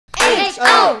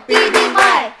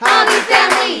HobbyFamily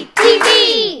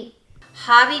HobbyFamilyTV.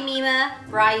 Hobby Mima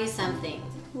brought you something.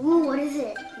 Ooh, what is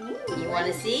it? You want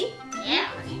to see? Yeah.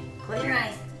 Okay, close your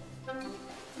eyes.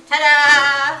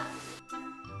 Ta-da!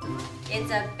 It's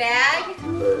a bag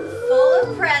full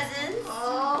of presents.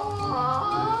 Oh.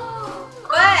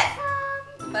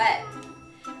 But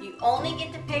you only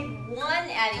get to pick one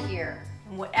out of here.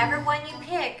 And whatever one you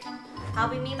pick,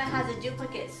 Hobby Mima has a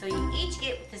duplicate, so you each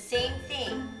get the same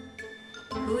thing.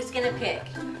 Who's gonna pick?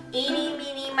 Eeny,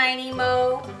 meeny, miny,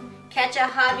 mo. Catch a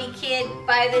hobby kid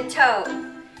by the toe.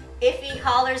 If he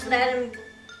hollers, don't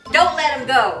let him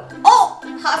go. Oh,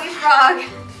 Hobby Frog.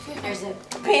 There's a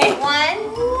big one,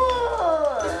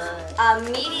 a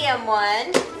medium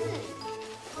one,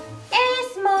 and a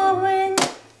small one.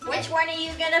 Which one are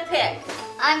you gonna pick?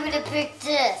 I'm gonna pick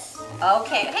this.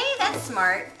 Okay, hey, that's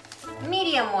smart.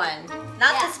 Medium one.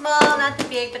 Not the small, not the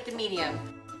big, but the medium.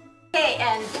 Okay,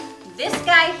 and this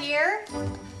guy here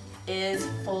is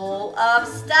full of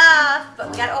stuff, but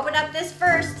we gotta open up this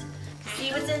first to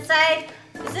see what's inside.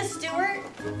 Is this Stuart?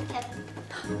 Kevin.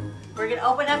 We're gonna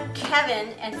open up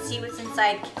Kevin and see what's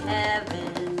inside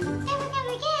Kevin.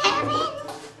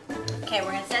 Okay,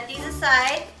 we're gonna set these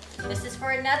aside. This is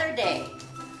for another day.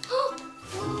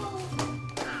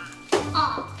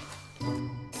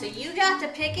 So you got to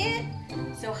pick it,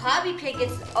 so Hobby Pig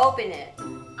gets to open it.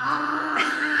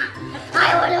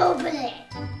 I want to open it.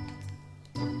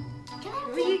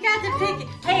 You got to pick it.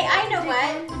 Hey, I know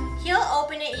what. He'll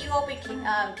open it, you open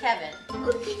Kevin.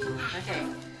 Okay.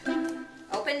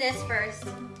 Open this first.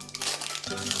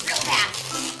 Real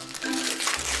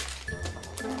fast.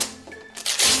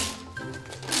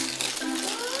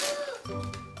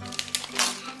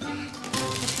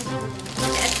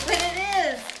 That's what it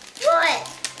is. What?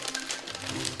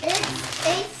 It's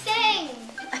a thing.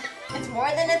 It's more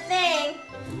than a thing.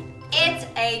 It's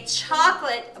a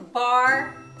chocolate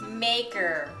bar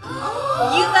maker.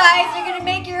 You guys are gonna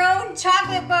make your own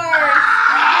chocolate bars.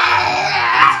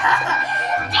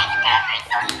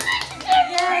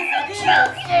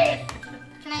 Yes,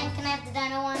 Can I have the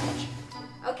dino one?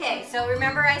 okay, so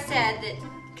remember I said that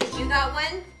because you got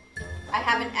one, I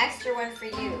have an extra one for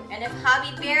you. And if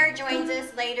Hobby Bear joins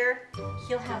us later,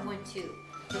 he'll have one too.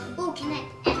 Oh,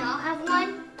 and I'll have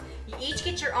one? You each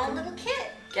get your own little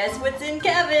kit. Guess what's in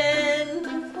Kevin?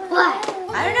 What?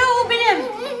 I don't know, open him.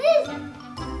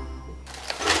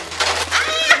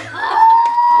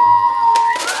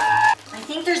 I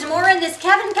think there's more in this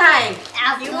Kevin guy.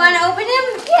 Absolutely. You want to open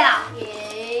him? Yeah.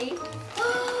 Yay.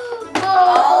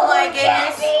 Oh my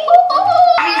goodness.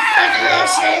 So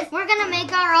delicious. We're gonna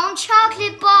make our own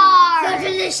chocolate bar. So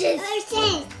delicious.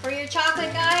 For your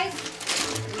chocolate guys,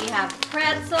 we have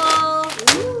pretzel.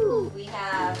 Ooh. We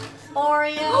have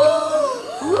Oreo.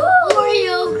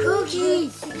 Oreo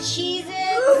cookies.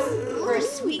 Cheez-Its for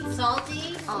sweet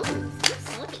salty. Oh,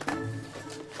 salty.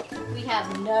 We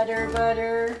have Nutter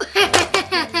Butter.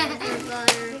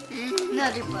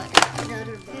 Nutter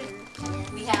butter.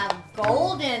 We have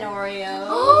Golden Oreo.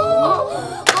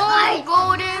 My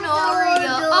golden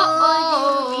Oreo.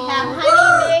 We have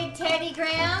Honey Made Teddy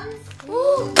Grahams.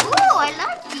 Ooh, I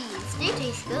like these. They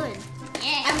taste good.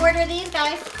 Yeah. And what are these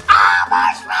guys?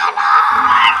 Marshmallows!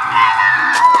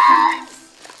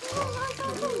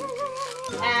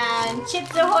 And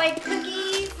Chips Ahoy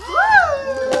cookies.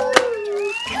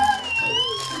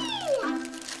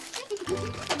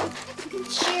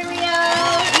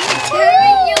 Cheerios.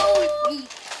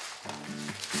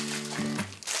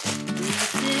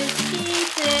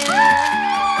 Pieces.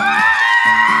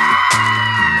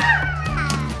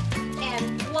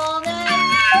 And walnuts.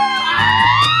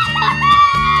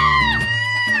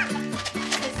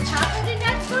 Does chocolate and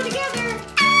nuts go together?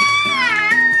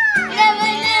 And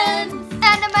we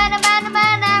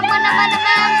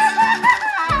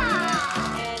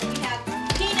have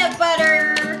peanut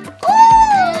butter.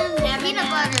 Peanut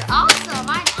butter. Awesome.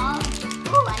 I like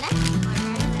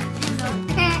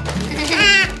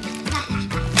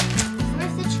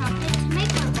Where's the chocolate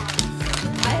maker box?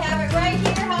 I have it right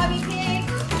here, Hobby Pig.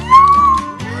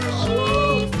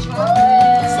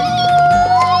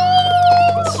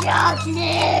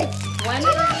 Chocolate. One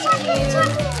for each.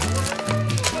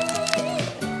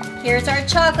 Here's our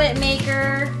chocolate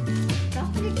maker.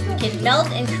 We can melt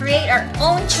and create our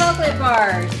own chocolate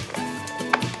bars.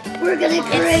 We're gonna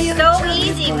create It's so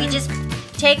easy. We just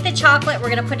take the chocolate, we're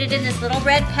gonna put it in this little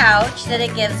red pouch that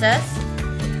it gives us,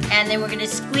 and then we're gonna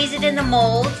squeeze it in the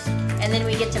molds, and then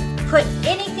we get to put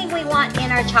anything we want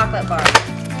in our chocolate bar.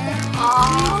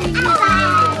 Here's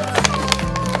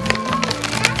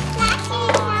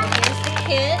the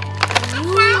kit.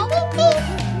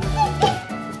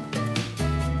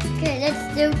 Okay, let's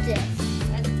do this.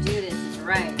 Let's do this. It's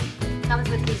right. It comes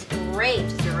with these great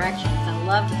directions. I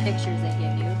love the pictures they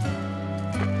give you.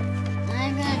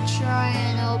 I'm gonna try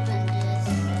and open this.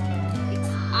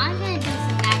 I'm gonna do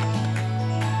some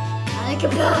magic. I like a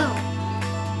bow.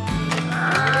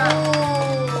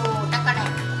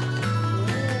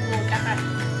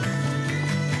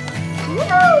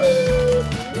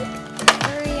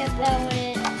 Hurry about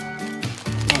it.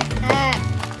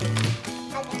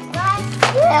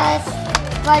 Yes,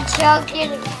 but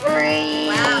chocolate free.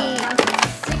 Wow.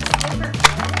 6 different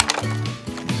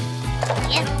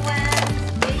Yes. ones,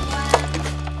 big ones.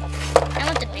 I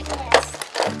want the big ones.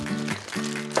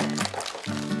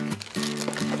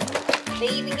 They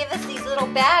even give us these little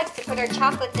bags to put our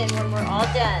chocolates in when we're all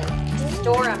done. To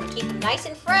store them, keep them nice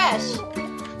and fresh.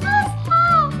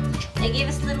 They give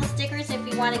us little stickers if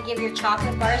you want to give your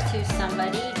chocolate bars to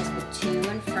somebody. Just put to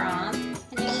and from.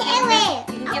 And you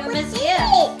can give them as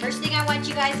gifts. First thing I want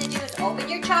you guys to do is open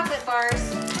your chocolate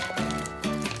bars.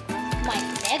 My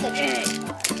mega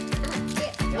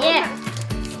chocolate bar. Yeah,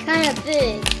 it's kind of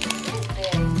big.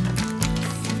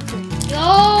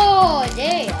 Oh,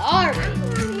 they are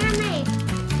big.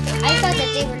 I thought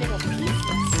that they were little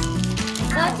pieces. I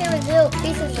thought they were little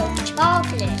pieces of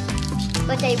chocolate,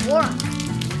 but they weren't.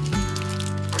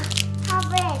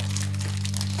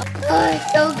 Oh,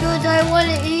 it's so good. I want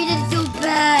to eat it so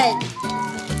bad.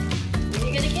 What are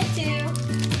you going to get to?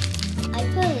 I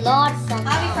put lots of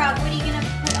HobbyFrog, what are you going to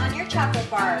put on your chocolate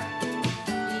bar?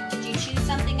 Did you choose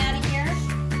something out of here?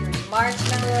 There's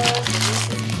marshmallows,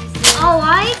 Reese's Pieces, Oh,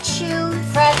 I choose.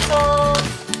 pretzels,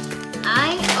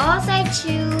 All I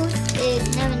choose is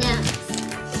M&M's.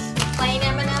 plain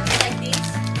M&Ms like these.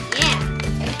 Yeah.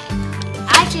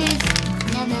 I choose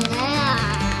M&M's.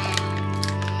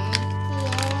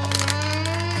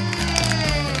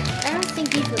 I don't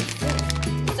think these would fit.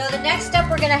 So the next step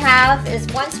we're going to have is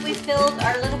once we've filled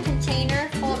our little container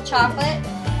full of chocolate,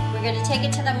 we're going to take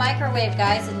it to the microwave,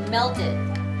 guys, and melt it.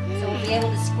 So we'll be able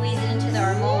to squeeze it into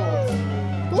our molds.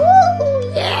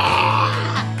 Woo!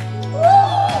 Yeah!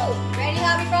 Woo! Ready,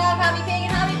 HobbyFrog, HobbyPig,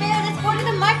 and HobbyBear? Let's go to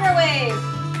the microwave.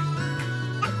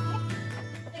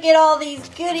 Look at all these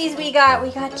goodies we got. We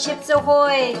got Chips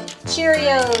Ahoy,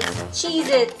 Cheerios,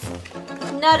 Cheez-Its,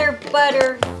 Nutter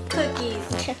Butter cookies,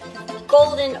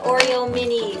 Golden Oreo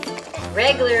minis,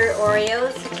 regular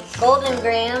Oreos, Golden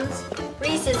Grams,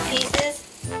 Reese's Pieces,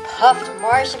 puffed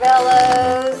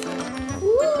marshmallows,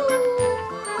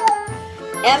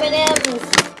 M&M's,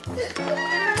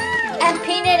 and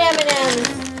peanut M&M's.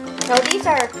 So these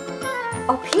are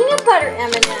peanut butter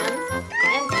M&M's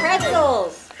and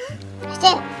pretzels.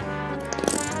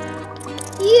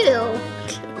 You.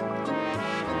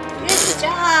 Good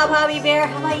job, HobbyBear.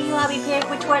 How about you, HobbyPig?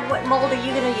 What mold are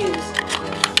you going to use?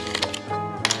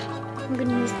 I'm going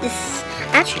to use this.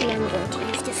 Actually, I'm going to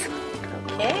use this one.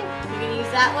 Okay, you're going to use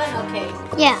that one? Okay.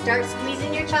 Yeah. Start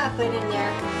squeezing your chocolate in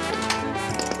there.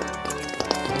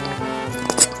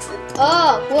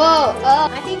 Oh, whoa, oh.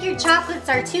 I think your chocolates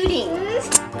are tooting. This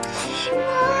is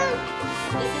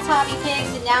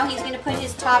HobbyPig's, and now he's going to put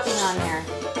his topping on there.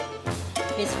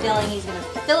 His filling, he's going to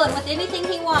fill it with anything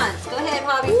he wants. Go ahead,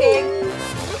 HobbyPig.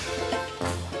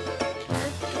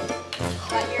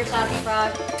 Got yours,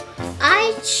 HobbyFrog.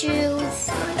 I choose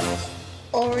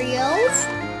Oreos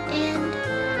and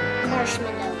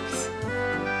marshmallows.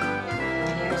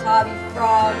 Here's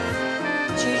HobbyFrog.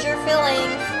 Choose your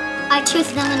fillings. I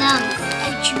choose M&M's. I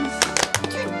choose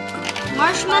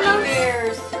marshmallows.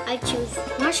 HobbyBears. I choose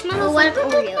marshmallows and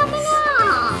Oreos.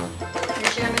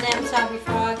 Here's your M&M's,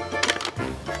 HobbyFrog.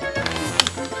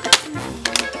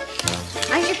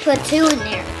 I should put 2 in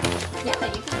there. Yeah,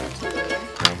 you can put 2 in there.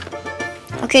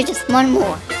 Okay, just one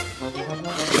more.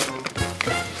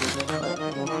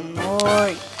 One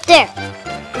more. There.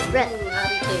 It's ready.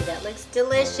 HobbyPig, that looks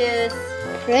delicious.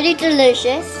 Pretty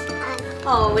delicious.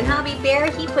 Oh, and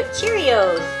HobbyBear, he put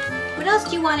Cheerios. What else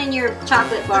do you want in your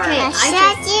chocolate bar? Okay, Want some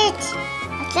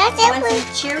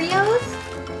Cheerios?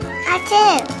 That's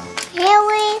it.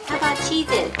 Really? How about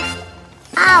Cheez-Its?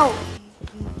 Ow.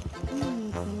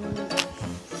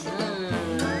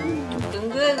 Looking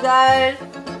good, guys.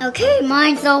 Okay,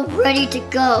 mine's all ready to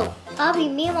go. Abby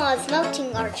Mima is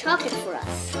melting our chocolate for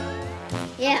us.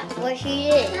 Yeah, what she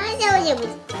did.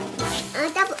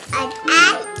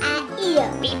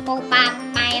 Beep boop bop,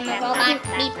 I am a robot.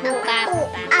 Beep boop bop.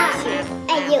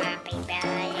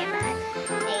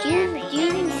 Do you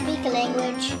speak a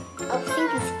language? I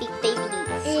think you speak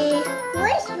Babyese.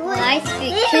 Well, I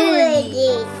speak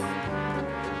Kittenese.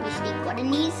 You speak what in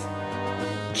these?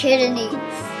 Kittenese.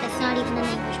 That's not even a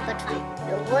language, but fine.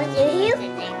 What do you?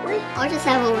 I'll just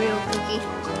have a real cookie.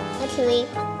 Actually,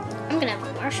 I'm gonna have a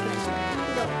marshmallow.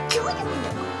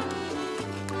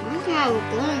 I'm gonna have a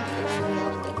golden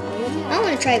Oreo. I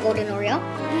want to try a golden Oreo.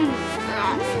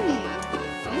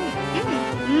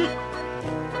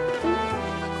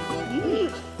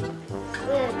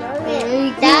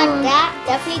 That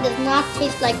definitely does not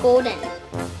taste like golden.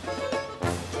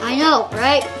 I know,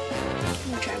 right?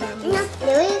 I'm gonna try one. No,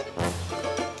 really?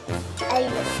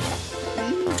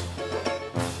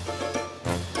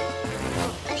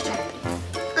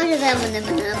 I'll just have an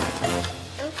M&M.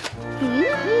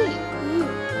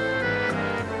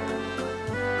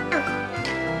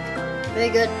 Very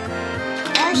good.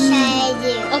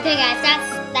 Okay, guys, that's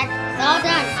all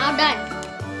done. All done.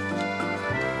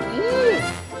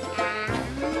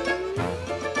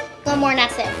 One more and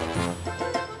that's it.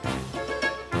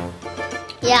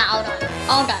 Yeah, all done.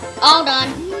 All done. All done.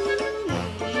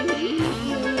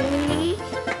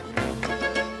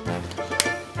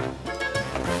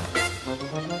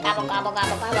 Gobble, gobble,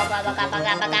 gobble, gobble, gobble, gobble,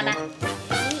 gobble, gobble.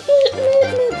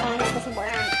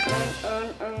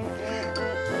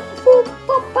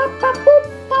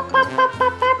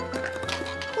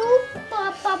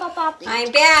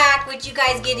 I'm back. What you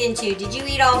guys get into? Did you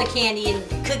eat all the candy and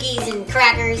cookies and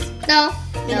crackers? No.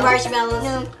 And marshmallows?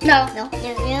 No.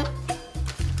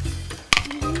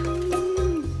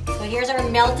 So here's our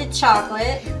melted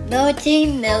chocolate. Melty,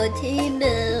 melty,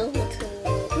 melty.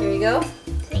 Here you go.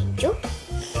 Thank you.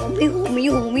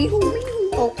 Homie.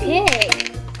 Okay.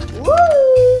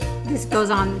 Woo! This goes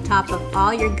on top of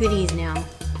all your goodies now.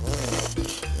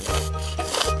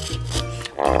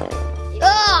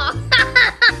 Oh!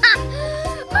 I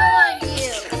want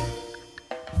you.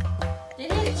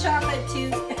 It is chocolate too.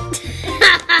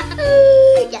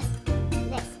 Yes.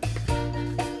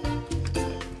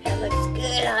 That looks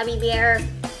good, Hobby Bear.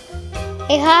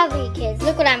 Hey, Hobby Kids,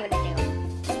 look what I'm gonna do.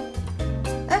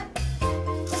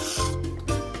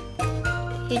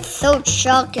 It's so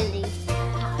chocolatey.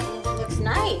 Wow, it looks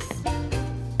nice.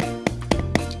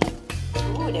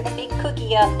 Ooh, the big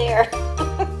cookie out there.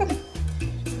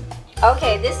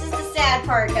 Okay, this is the sad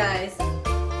part, guys.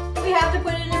 We have to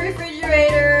put it in the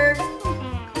refrigerator.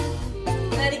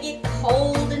 Let it get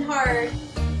cold and hard.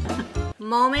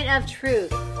 Moment of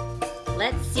truth.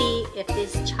 Let's see if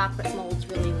this chocolate molds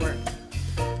really work.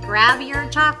 Grab your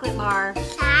chocolate bar.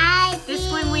 This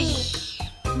one was...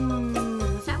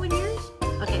 was that one yours?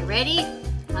 Okay, ready?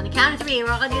 On the count of 3,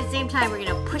 we're all gonna do it at the same time. We're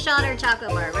gonna push out our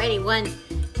chocolate bar. Ready? 1,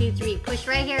 2, 3. Push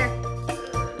right here.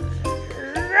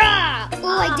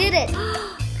 Oh, I did it.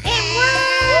 It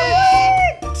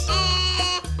worked!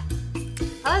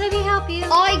 Oh, let me help you.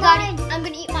 Oh, I got it. I'm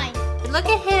gonna eat mine. Look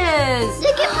at his.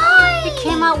 Look at mine. It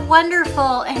came out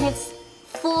wonderful, and it's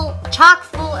chock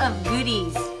full of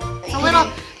goodies. It's a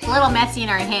little messy in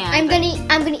our hand. I'm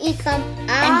gonna eat some.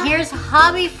 And here's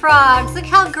Hobby Frogs. Look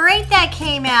how great that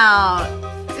came out.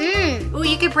 Ooh,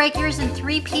 you could break yours in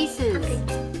 3 pieces.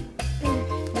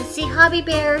 Let's see Hobby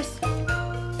Bears.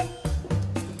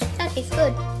 That tastes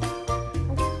good.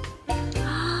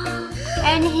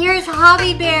 And here's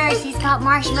Hobby Bears. He's got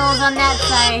marshmallows on that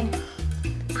side.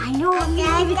 I know,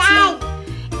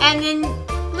 and then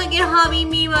look at Hobby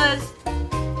Mima's.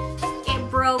 It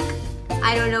broke.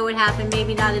 I don't know what happened.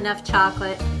 Maybe not enough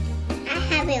chocolate. I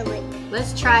have it with.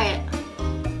 Let's try it.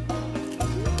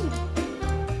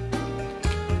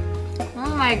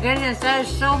 Oh my goodness, that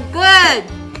is so good.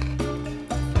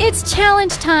 It's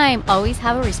challenge time. Always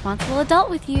have a responsible adult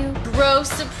with you. Gross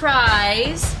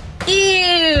surprise.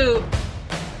 Ew.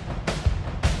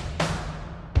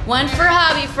 One for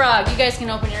Hobby Frog. You guys can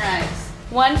open your eyes.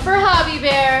 One for Hobby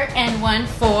Bear and one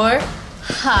for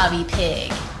Hobby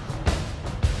Pig.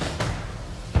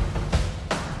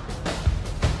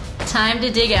 Time to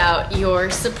dig out your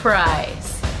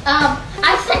surprise.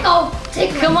 I think I'll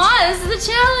take Come on, this is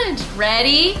the challenge.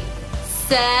 Ready,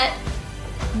 set,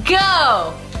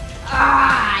 go.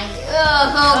 Oh,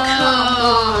 come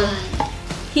on.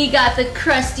 He got the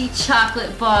crusty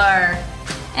chocolate bar.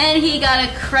 And he got a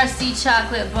crusty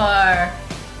chocolate bar.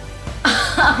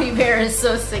 Hobby Bear is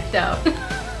so sicked out.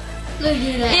 Look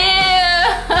at that.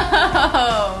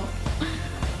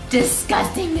 Ew!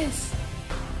 Disgustingness.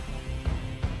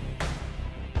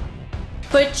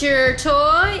 Put your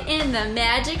toy in the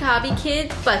magic Hobby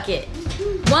Kids bucket.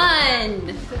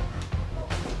 1,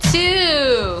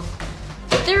 2,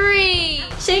 3.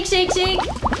 Shake, shake, shake.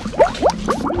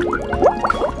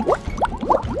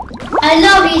 I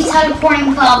love these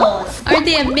teleporting bubbles. Aren't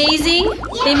they amazing?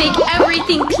 Yeah. They make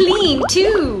everything clean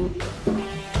too.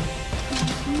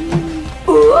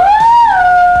 Ooh.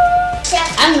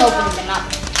 I'm gonna open them up.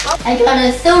 I got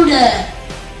a soda.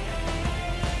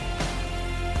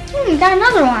 Got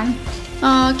another one.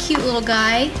 Oh, cute little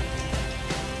guy.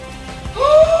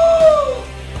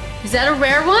 Is that a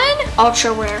rare one?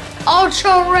 Ultra rare.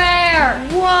 Ultra rare!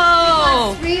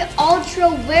 Whoa! 3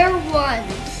 ultra rare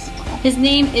ones. His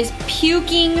name is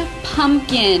Puking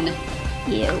Pumpkin.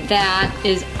 You. That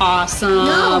is awesome.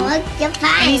 No, look, you're And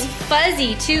fine. he's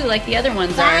fuzzy too, like the other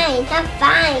ones are. Fine, I'm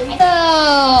fine.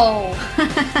 No.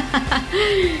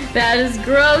 That is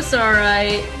gross,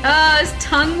 alright. His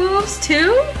tongue moves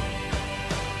too?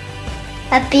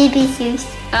 A baby's use.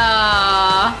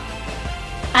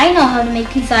 I know how to make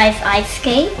his eyes ice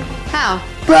skate. How?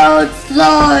 Brown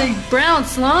slime. Brown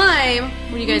slime?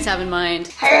 What do you guys have in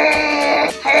mind? Oh,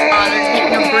 they're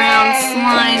taking a brown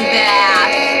slime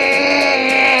bath.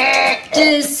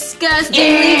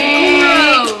 Disgustingly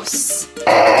gross.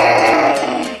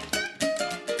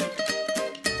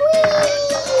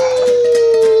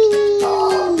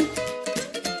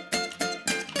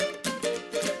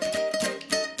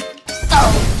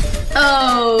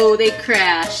 Oh, they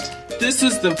crashed. This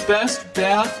is the best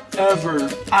bath ever.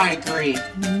 I agree.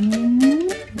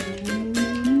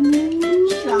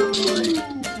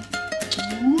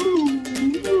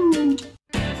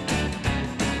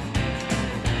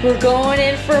 We're going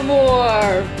in for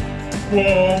more.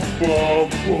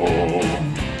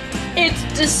 It's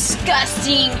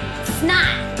disgusting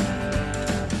snot.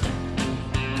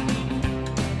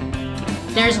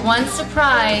 There's one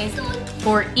surprise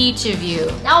for each of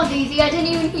you. That was easy. I didn't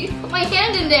even need to put my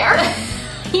hand in there.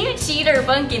 You cheater,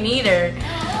 pumpkin eater.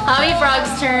 Hobby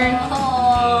Frog's turn.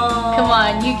 Come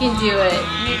on, you can do it.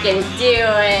 You can do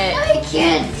it. I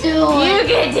can't do it. You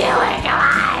can do it. Come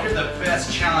on. You're the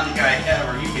best challenge guy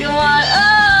ever. You can Come on.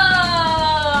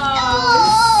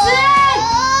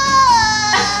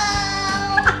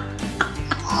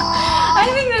 I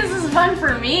think this is fun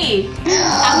for me.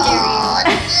 How dare you?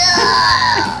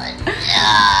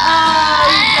 Oh,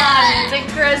 you got it. It's a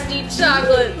crusty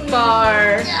chocolate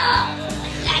bar.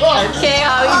 Okay,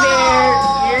 Hobby Bear,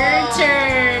 your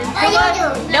turn. Come on.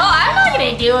 No, I'm not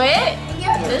gonna do it.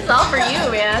 This is all for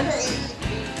you, man.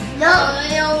 No,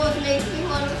 it almost makes me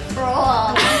want to throw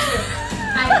up.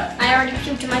 I already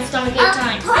puked in my stomach 8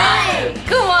 times.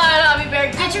 Come on, Hobby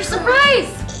Bear, get your surprise.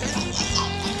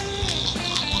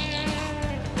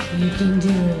 You can do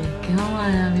it. Come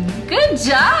on, Hobby Bear. Good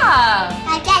job.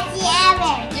 I got the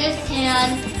hammer. This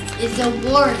hand is the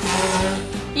worst.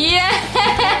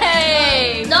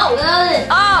 Yay! No.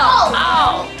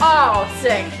 Oh,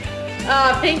 sick.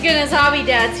 Thank goodness Hobby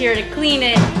Dad's here to clean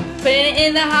it. Put it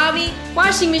in the hobby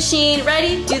washing machine.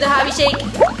 Ready? Do the hobby shake.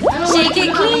 Shake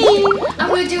it clean. I'm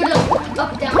going to do the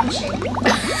up down shake.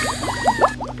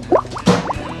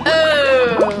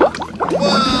 Oh.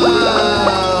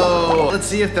 Whoa! Let's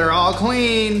see if they're all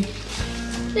clean.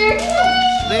 They're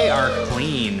clean. They are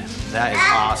clean. That is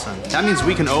awesome. That means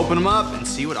we can open them up and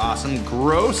see what awesome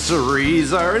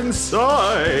groceries are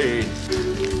inside.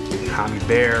 Hobby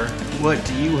Bear, what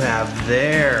do you have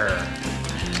there?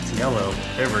 It's yellow,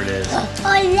 whatever it is.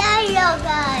 Oh, yellow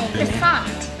guy.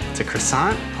 Croissant. It's a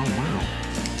croissant? Oh, wow.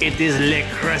 It is le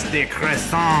crusty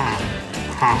croissant.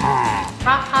 Haha.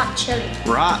 Rock hot chili.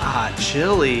 Raw hot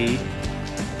chili.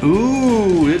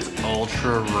 Ooh, it's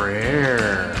ultra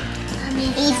rare. And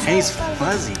he's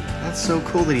fuzzy. That's so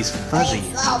cool that he's fuzzy.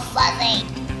 He's so fuzzy.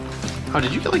 Oh,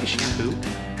 did you get like a shampoo?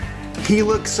 He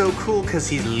looks so cool because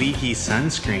he's leaky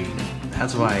sunscreen.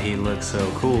 That's why he looks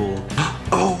so cool.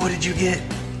 Oh, what did you get?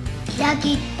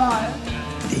 Yucky bar.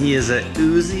 He is a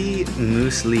Uzi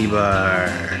Muesli bar.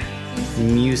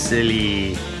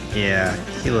 Muesli. Yeah,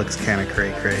 he looks kind of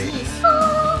cray-cray.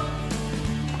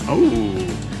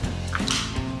 Oh.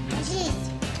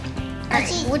 Alright,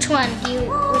 which one would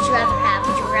you rather have?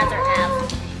 Would you rather have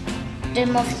the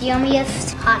most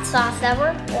yummiest hot sauce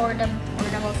ever, or the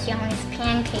most yummiest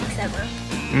pancakes ever?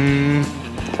 Can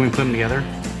we put them together?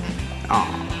 Oh,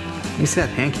 let me see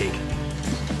that pancake.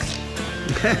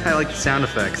 I like the sound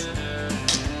effects.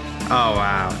 Oh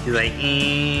wow, he's like,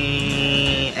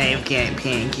 I've got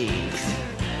pancakes.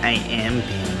 I am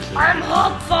pancakes. I'm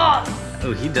hot sauce.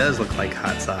 Oh, he does look like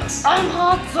hot sauce. I'm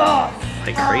hot sauce.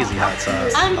 Like crazy hot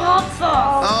sauce. I'm hot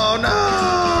sauce. Oh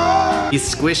no!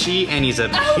 He's squishy and he's a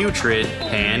putrid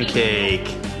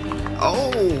pancake.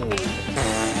 Oh!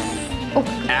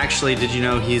 Actually, did you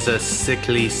know he's a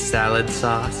sickly salad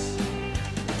sauce?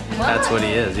 What? That's what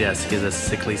he is, yes, he's a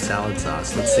sickly salad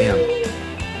sauce. Let's see him.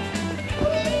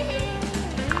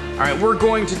 Alright, we're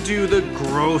going to do the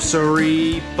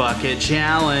grocery bucket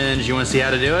challenge. You want to see how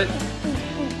to do it?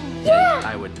 Yeah.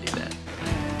 I wouldn't do that.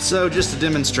 So just to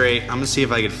demonstrate, I'm gonna see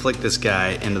if I could flick this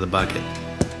guy into the bucket.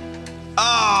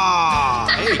 Ah!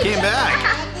 Hey, he came back.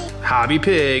 Hobby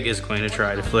Pig is going to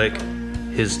try to flick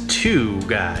his 2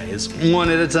 guys, one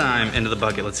at a time, into the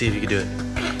bucket. Let's see if you can do it.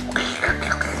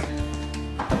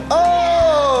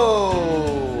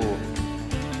 Oh!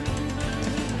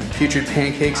 Putrid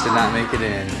pancakes did not make it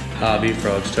in. Hobby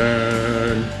Frog's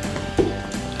turn.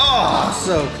 Oh,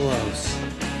 so close.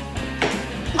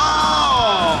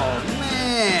 Oh,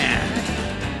 man.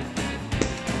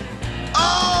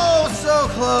 Oh, so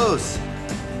close.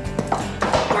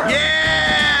 Yeah!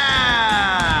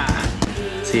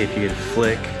 See if you can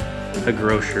flick a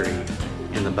grocery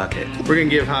in the bucket. We're gonna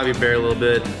give Hobby Bear a little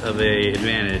bit of an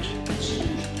advantage.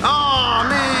 Oh,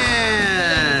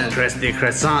 man! The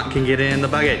croissant can get in the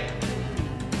bucket.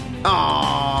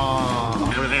 Oh!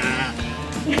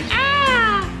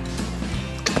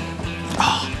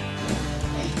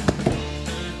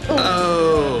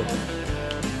 Oh!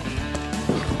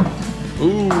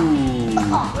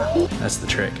 Ooh! That's the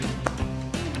trick.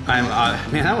 Man,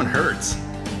 that one hurts.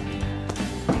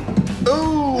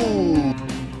 Ooh!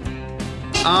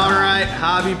 All right,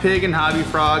 Hobby Pig and Hobby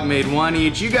Frog made 1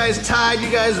 each. You guys tied,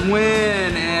 you guys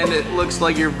win, and it looks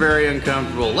like you're very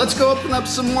uncomfortable. Let's go open up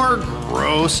some more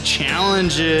gross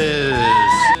challenges.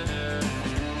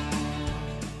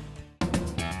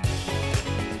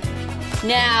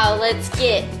 Now let's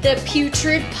get the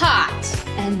putrid pot,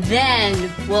 and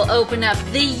then we'll open up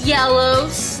the yellow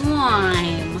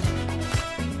slime.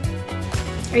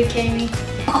 Are you kidding me?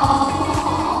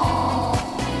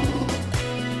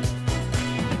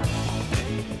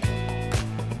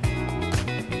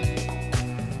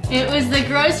 It was the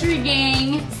grocery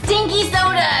gang stinky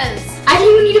sodas. I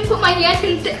didn't even need to put my hand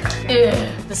in there. Ugh,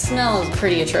 the smell is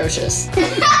pretty atrocious.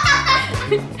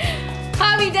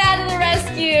 Hobby Dad to the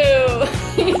rescue.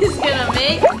 He's gonna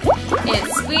make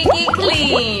it squeaky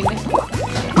clean.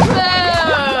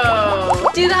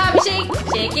 Whoa! Do the hobby shake.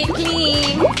 Shake it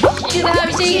clean. Do the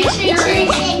hobby shake.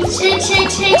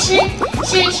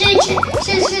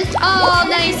 Shake. All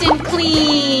nice and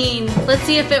clean. Let's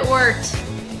see if it worked.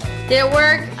 Did it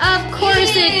work? Of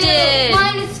course it did.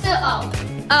 Mine is still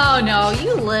Oh no,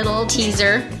 you little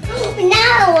teaser.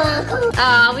 No.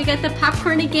 Oh, we got the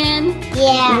popcorn again.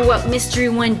 Yeah. What mystery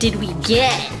one did we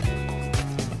get?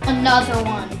 another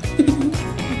one.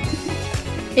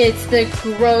 It's the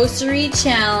grocery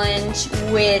challenge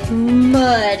with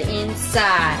mud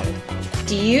inside.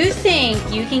 Do you think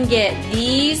you can get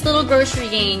these little grocery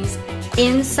games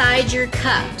inside your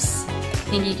cups?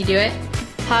 Think you can do it?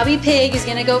 Hobby Pig is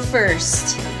gonna go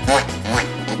first.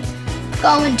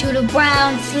 Going to the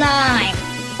brown slime.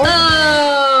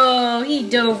 Oh, he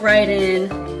dove right in.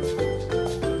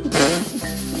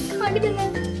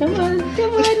 Come on, you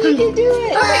can do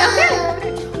it. Okay.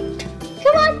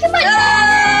 Come on.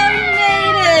 Oh, you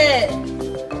made it.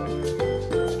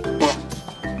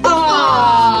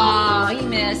 Oh, you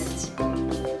missed. You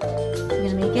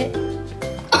gonna make it?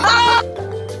 Oh,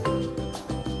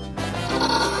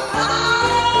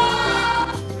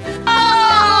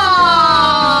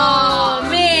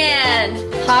 man.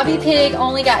 Hobby Pig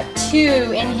only got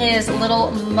 2 in his little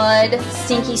mud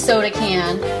stinky soda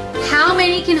can. How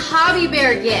many can Hobby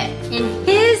Bear get in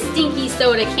his stinky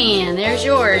soda can? There's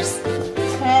yours.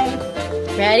 Okay.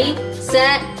 Ready,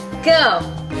 set, go.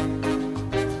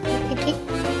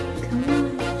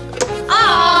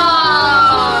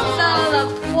 Oh, fell on the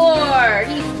floor.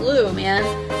 He flew, man.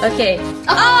 Okay.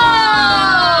 Oh!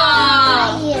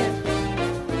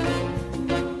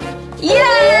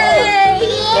 Yay! He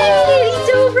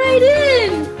dove right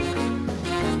in.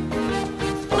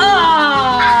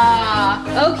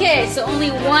 Oh! Okay, so only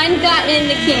 1 got in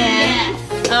the can.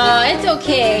 Oh, it's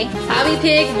okay. Hobby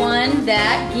Pig won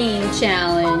that game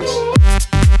challenge.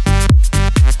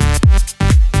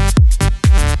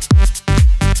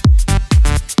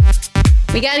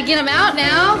 We gotta get him out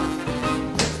now.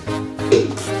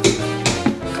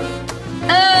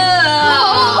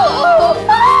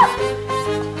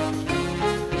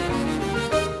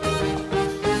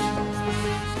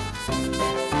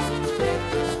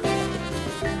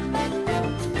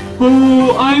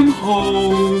 Oh, I'm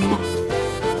home.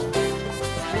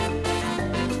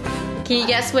 Can you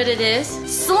guess what it is?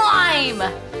 Slime!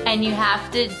 And you have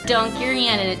to dunk your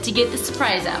hand in it to get the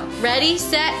surprise out. Ready,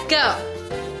 set, go.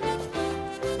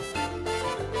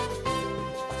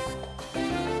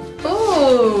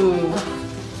 Ooh.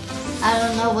 I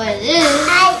don't know what it is.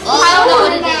 I don't know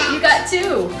what it is. You got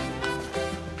 2.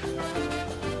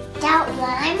 That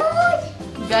one?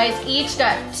 You guys each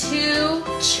got 2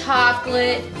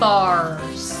 chocolate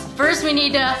bars. First we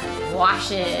need to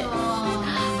wash it.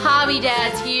 Hobby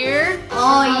Dad's here.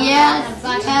 Oh yes,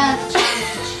 yes.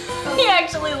 He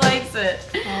actually likes it.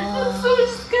 That's so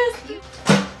disgusting.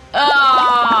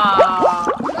 Oh.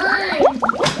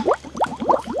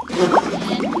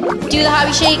 Do the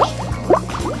hobby shake.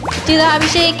 Do the hobby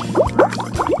shake.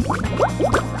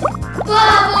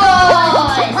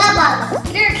 Bubbles!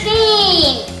 Bubbles! You're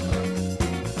king!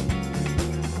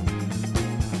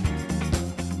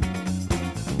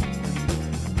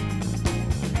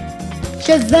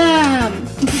 Shazam!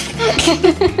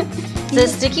 Is it a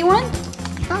sticky one?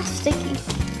 Not sticky.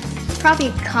 Probably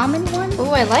a common one.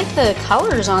 Oh, I like the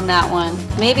colors on that one.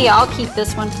 Maybe I'll keep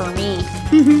this one for me.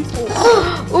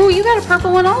 Oh, you got a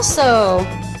purple one also.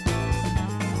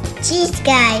 Cheese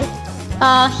guy.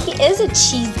 He is a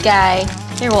cheese guy.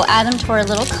 Here, we'll add him to our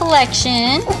little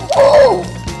collection.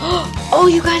 Oh,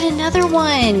 you got another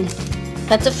one.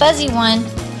 That's a fuzzy one.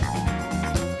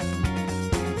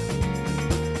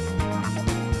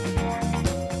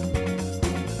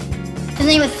 His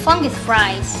name is Fungus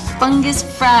Fries. Fungus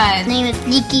fries. His name is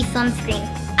Leaky Sunscreen.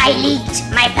 I leaked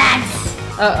my pants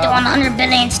the 100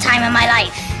 billionth time in my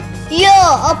life. Yo,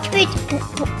 a bit.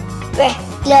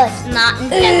 Yes. Not in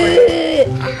Denver.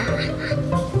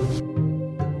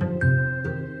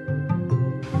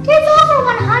 There's over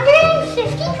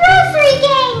 150 grocery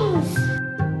games.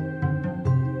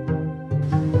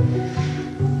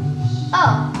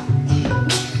 Oh.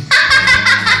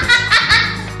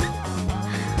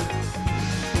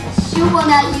 Shoot one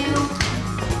at you.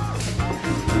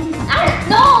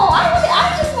 I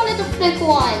just wanted to flick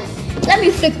one. Let me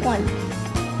flick one.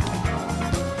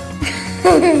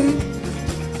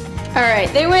 All right,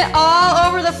 they went all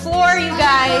over the floor, you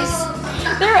guys.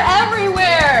 They're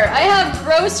everywhere. I have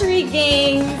grocery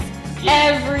games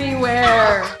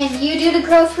everywhere. If you do the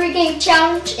grocery game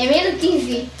challenge, it may look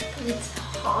easy, but it's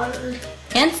hard.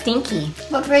 And stinky.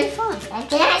 But very fun. I'm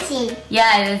gassy.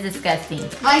 Yeah, it is disgusting.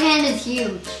 My hand is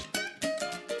huge.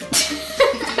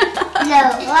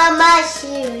 No, I'm my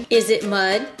shoes. Is it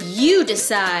mud? You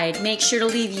decide. Make sure to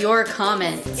leave your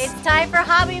comments. It's time for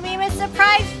Hobby Mima's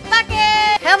surprise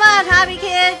bucket! Come on, Hobby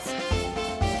Kids!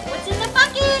 What's in the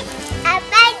bucket? A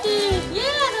baggie.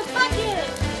 Yeah, the bucket!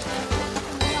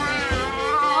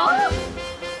 Wow.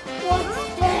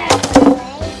 What's that?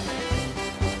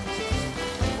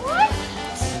 What?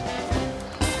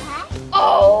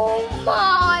 Oh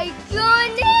my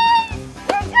goodness!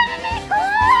 We're gonna make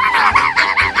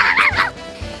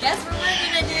Guess what we're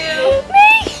gonna do?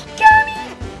 make gummy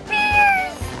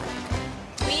bears.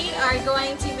 We are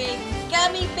going to make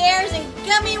gummy bears and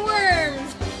gummy worms!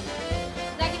 Is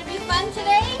that gonna be fun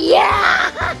today?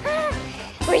 Yeah.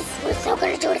 We're so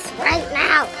gonna do this right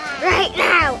now. Right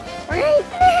now. Right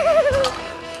now.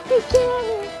 We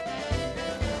can.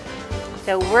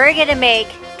 So we're gonna make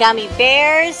gummy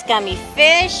bears, gummy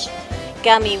fish,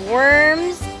 gummy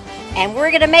worms, and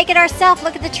we're gonna make it ourselves.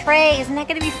 Look at the tray. Isn't that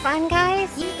gonna be fun, guys?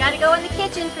 You gotta go in the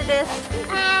kitchen for this.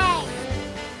 Hey.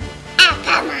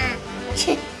 Come on.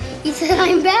 You said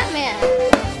I'm Batman.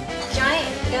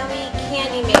 Giant gummy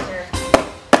candy maker.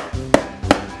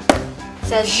 It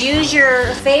says use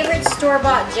your favorite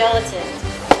store-bought gelatin.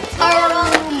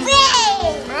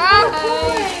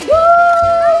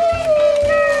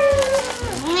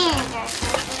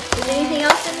 Is anything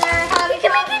else in there, Hobby? We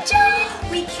can make a giant.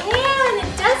 We can.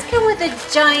 It does come with a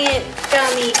giant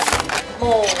gummy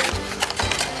mold.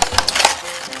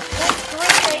 That's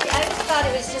great. I just thought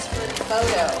it was just for the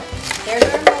photo. There's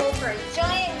our mold for a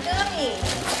giant gummy.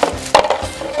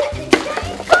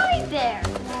 Giant gummy bear.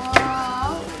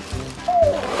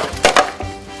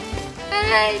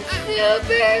 Hey,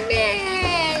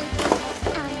 Superman.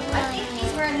 I think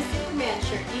he's wearing a Superman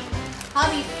shirt.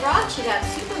 Hobby Frog should have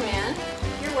Superman.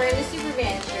 You're wearing a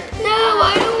Superman shirt. No,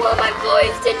 I don't want my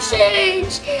voice to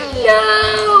change.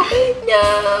 No, no.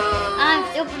 I'm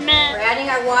Superman. We're adding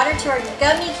our water to our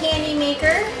gummy candy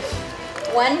maker.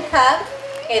 1 cup.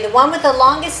 Okay, the one with the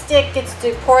longest stick gets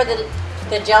to pour the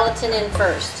gelatin in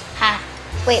first. Ha.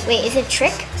 Wait, is it a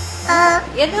trick?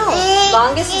 You know,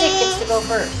 longest stick gets to go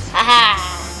first. Aha.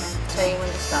 Tell you when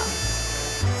to stop.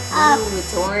 Ooh,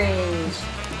 it's orange.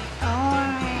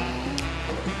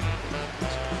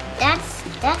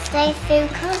 That's nice to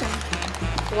color.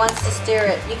 He wants to stir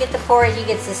it. You get to pour it, he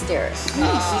gets to stir it. You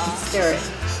can stir it.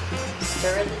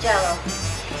 Stir the jello.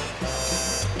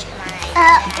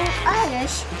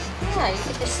 Others. Yeah, you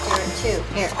can just stir it too.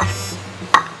 Here.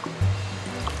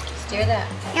 Stir that.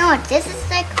 You know what this is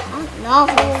like?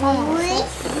 Novel.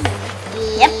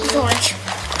 Yep, it's orange.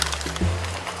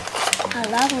 I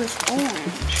love this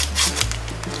orange.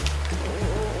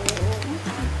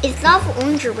 It's not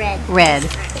orange or red. Red.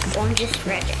 It's orange is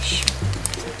reddish.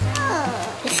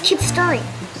 Let's keep stirring.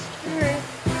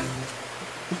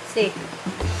 Let's see.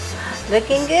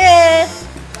 Looking good.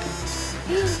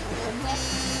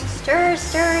 Stir,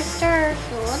 stir, stir.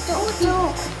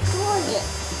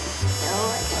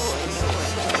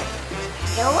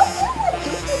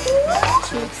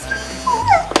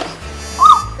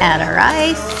 Add our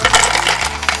ice.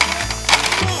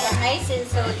 Put the ice in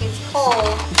so it gets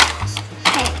cold.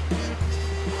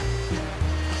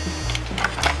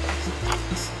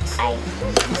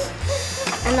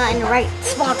 I'm not in the right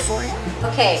spot for it.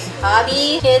 Okay,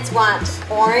 Hobby Kids want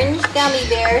orange gummy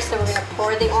bears, so we're going to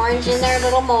pour the orange in their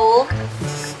little mold.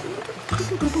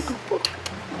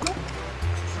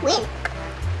 Wait.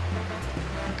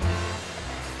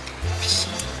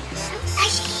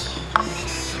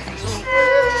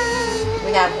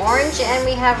 We have orange and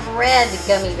we have red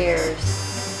gummy bears.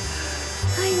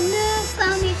 I love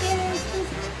gummy bears.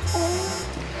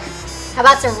 How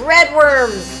about some red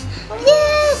worms?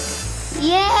 Yes!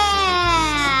 Yeah!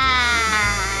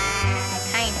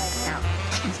 Kind of, no.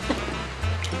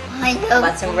 I How love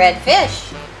about some red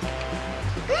fish?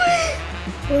 red?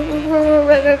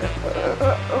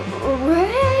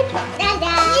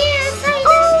 Yes, I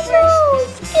love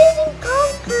it's getting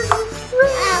comfortable.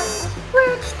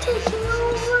 Red's taking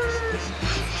over.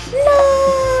 No!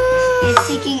 It's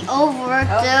taking over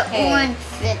the orange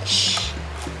fish.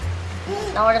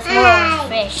 No, it's more orange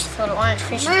fish, so the orange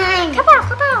fish. Come on,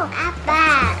 come on.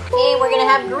 Okay, we're gonna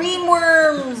have green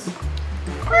worms.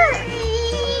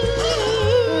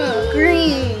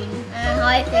 Green.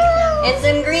 I picked them. And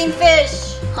some green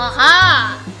fish.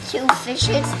 Haha! 2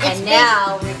 fishes. And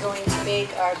now we're going to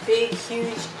make our big,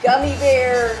 huge gummy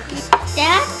bear.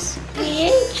 That's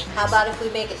big. How about if we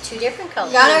make it 2 different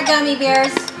colors? Got our gummy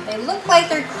bears. They look like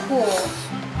they're cool.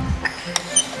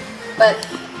 But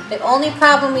the only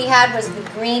problem we had was the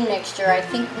green mixture. I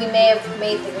think we may have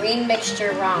made the green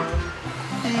mixture wrong.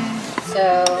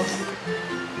 So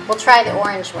we'll try the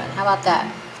orange one. How about that?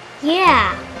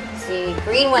 Yeah. See,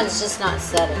 green one's just not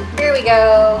setting. Here we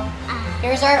go.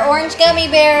 Here's our orange gummy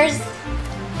bears.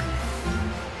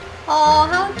 Oh,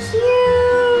 how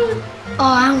cute.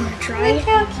 Oh, I want to try Look it.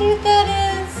 how cute that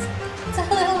is. It's a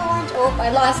little orange. Oh, I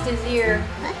lost his ear.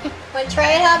 Want to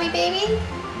try it, Hobby Baby?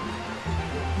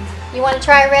 You want to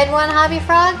try a red one, Hobby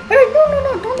Frog? No,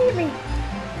 don't eat me.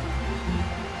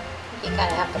 You kind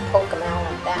of have to poke them out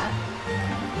like that.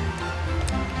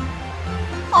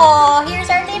 Oh, here's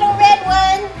our little red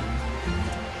one.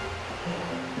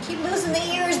 Keep losing the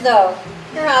ears though.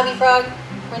 Here, Hobby Frog.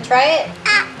 Want to try it?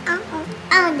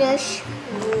 I'll just.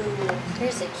 Ooh,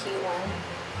 here's a cute one.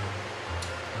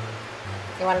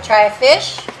 You want to try a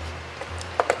fish?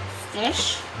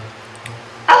 Fish?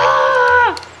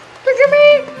 Ah! Look at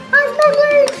me! I have no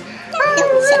legs! Oh,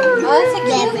 that's a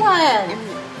cute one.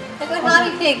 Look what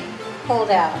Hobby Pig pulled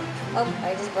out. Oh,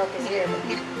 I just broke his ear.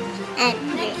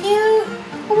 Isn't that cute?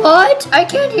 What? I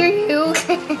can't hear you.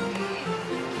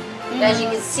 As you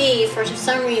can see, for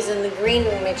some reason, the green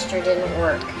mixture didn't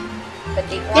work. But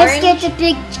the orange... Let's get the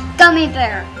big gummy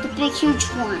bear. The big huge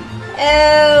one.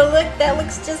 Oh, look, that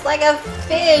looks just like a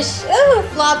fish. Oh,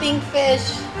 flopping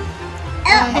fish.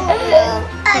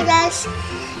 Oh, gosh.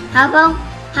 How about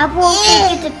we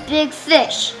get the big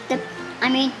fish?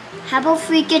 How about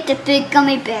we get the big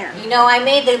gummy bear? You know, I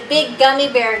made the big gummy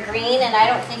bear green, and I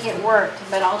don't think it worked,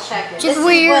 but I'll check it. Just this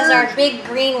weird. was our big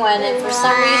green one, and for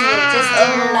some reason, it just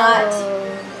did not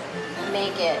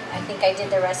make it. I think I did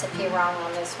the recipe wrong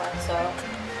on this one, so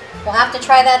we'll have to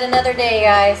try that another day,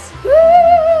 guys.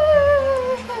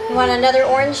 You want another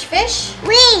orange fish?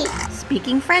 Wait.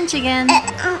 Speaking French again.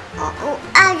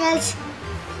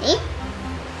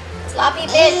 Sloppy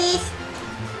fish.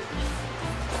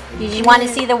 Did you want to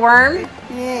see the worm?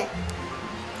 There's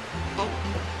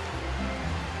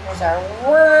our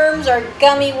worms, our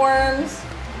gummy worms.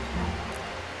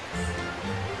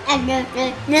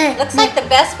 Looks like the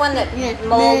best one that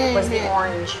mold was the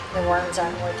orange. The worms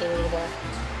aren't working either.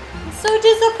 I'm so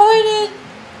disappointed.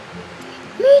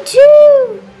 Me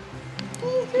too.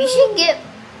 We should get.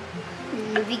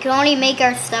 We can only make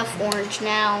our stuff orange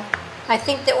now. I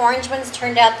think the orange ones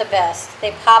turned out the best.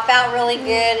 They pop out really good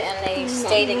and they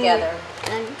stay together.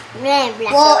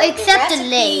 Well, So except the recipe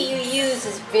legs. you use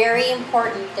is very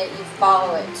important that you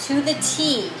follow it to the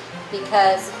T,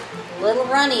 because a little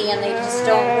runny and they just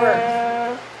don't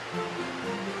work.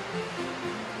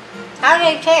 How do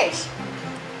they taste?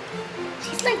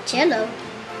 Tastes like Jello.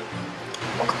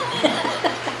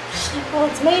 Well,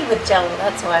 it's made with Jello,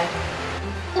 that's why.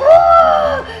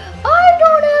 I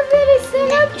don't have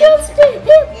anything. I'm just a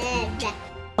hip.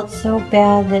 It's so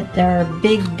bad that our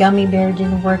big gummy bear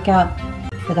didn't work out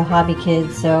for the Hobby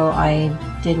Kids, so I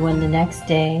did one the next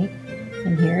day,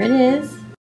 and here it is.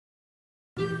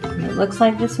 And it looks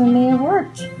like this one may have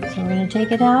worked. So we're going to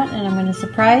take it out, and I'm going to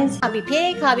surprise Hobby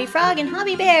Pig, Hobby Frog, and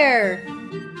Hobby Bear.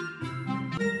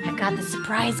 got the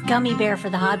surprise gummy bear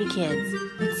for the Hobby Kids.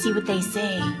 Let's see what they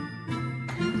say.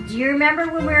 Do you remember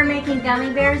when we were making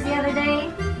gummy bears the other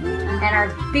day? And our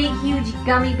big, huge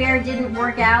gummy bear didn't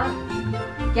work out?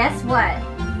 Guess what?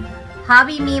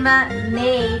 Hobby Mima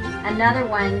made another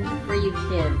one for you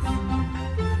kids.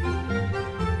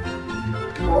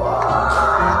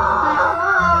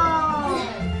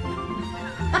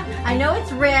 I know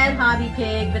it's red, Hobby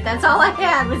Pig, but that's all I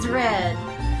had was red.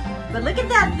 But look at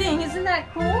that thing, isn't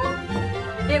that cool?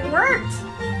 It worked.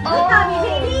 Look, Hobby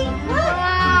Baby, look.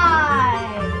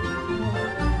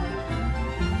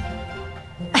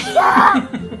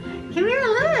 Come here,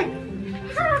 look.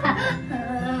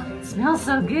 Smells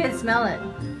so good. Smell it.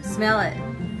 Smell it.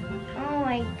 Oh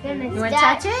my goodness. You want to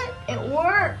touch it? It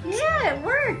worked. Yeah, it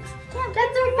worked. Yeah,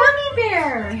 that's our gummy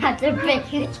bear. That's a big,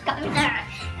 huge gummy bear.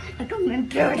 A gummy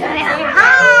bear.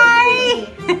 Hi.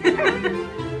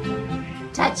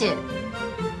 Touch it.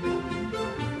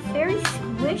 Very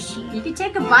squishy. You can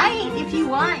take a bite if you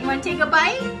want. You want to take a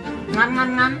bite? Nom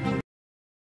nom nom.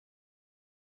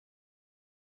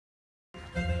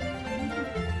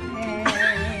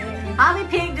 Hobby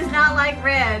Pig does not like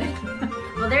red.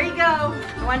 Well, there you go.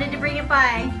 I wanted to bring it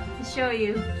by to show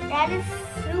you. That is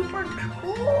super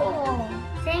cool.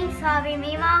 Thanks, Hobby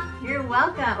Mima. You're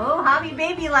welcome. Oh, Hobby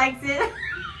Baby likes it.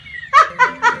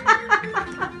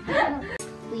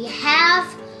 We have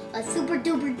a super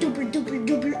duper duper duper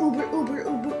duper uber uber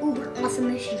uber uber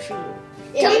awesome mission for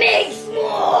you. To make s'mores!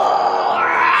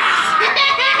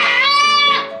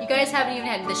 You guys haven't even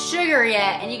had the sugar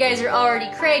yet, and you guys are already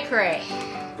cray-cray.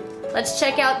 Let's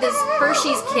check out this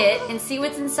Hershey's kit and see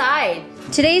what's inside.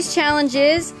 Today's challenge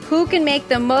is who can make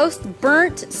the most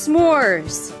burnt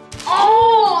s'mores.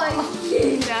 Oh,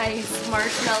 Nice.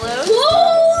 Marshmallows,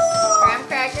 graham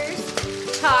crackers,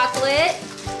 chocolate,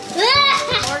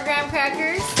 more graham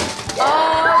crackers,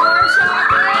 more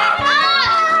chocolate.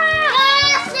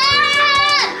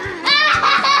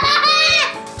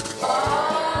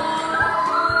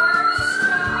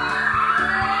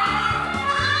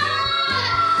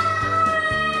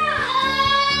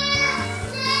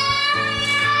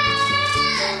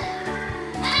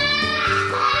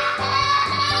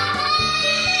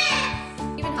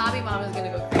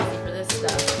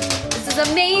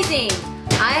 Amazing!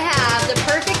 I have the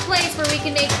perfect place where we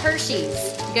can make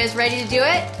Hershey's. You guys ready to do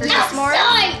it? Hershey s'mores?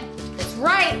 That's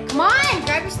right. Come on,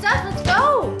 grab your stuff. Let's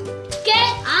go.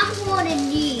 Okay, I'm going to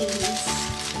need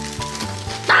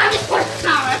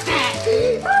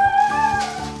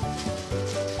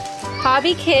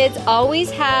Hobby Kids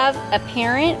always have a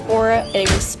parent or a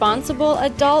responsible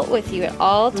adult with you at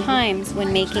all times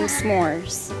when making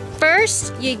s'mores.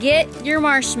 First, you get your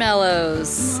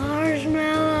marshmallows.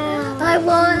 I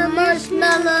want a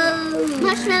marshmallow.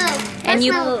 Marshmallow. And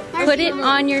you put it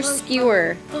on your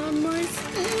skewer. On my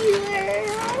skewer.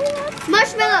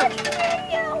 Marshmallow.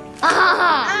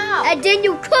 Ah! And then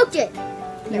you cook it.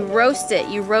 You roast it.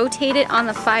 You rotate it on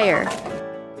the fire.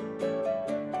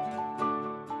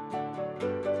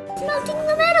 It's melting in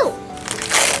the middle.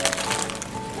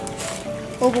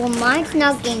 Oh, well, mine's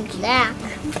not getting black.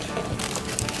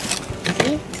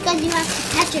 See? It's because you have to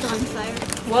catch it on fire.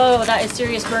 Whoa, that is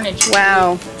serious burnage.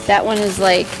 Wow, that one is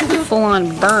like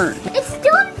full-on burnt. It's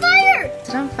still on fire. Is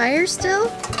it on fire still?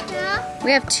 Yeah.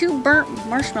 We have 2 burnt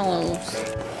marshmallows.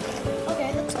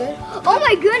 Okay, that's good. Oh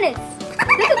my goodness.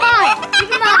 Look at mine.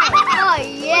 Look at mine. Oh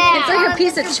yeah. It's like a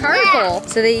piece of charcoal.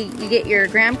 So you get your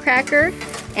graham cracker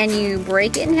and you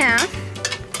break it in half.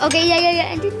 Okay,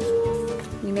 yeah. And then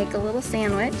you make a little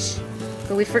sandwich.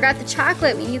 But we forgot the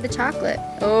chocolate. We need the chocolate.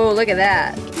 Oh, look at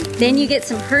that. Then you get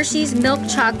some Hershey's milk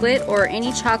chocolate or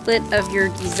any chocolate of your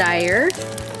desire.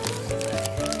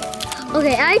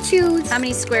 Okay, I choose. How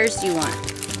many squares do you want?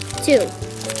 2.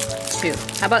 2.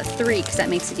 How about 3, because that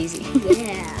makes it easy.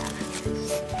 Yeah.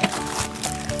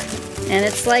 And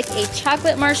it's like a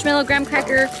chocolate marshmallow graham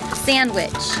cracker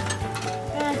sandwich.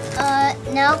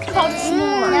 Now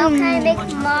can I make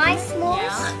my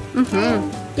s'mores? Mm-hmm.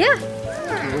 Yeah.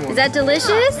 Is that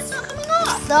delicious?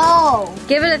 So.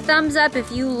 Give it a thumbs up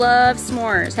if you love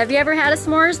s'mores. Have you ever had a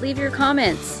s'mores? Leave your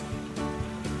comments.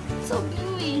 So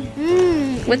gooey.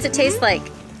 What's it taste like?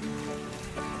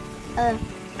 A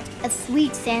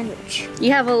sweet sandwich.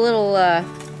 You have a little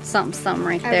something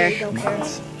right there. I really don't care.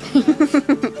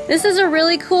 This is a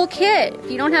really cool kit. If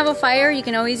you don't have a fire, you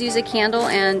can always use a candle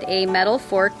and a metal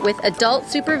fork with adult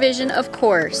supervision, of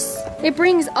course. It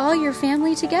brings all your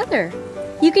family together.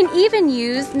 You can even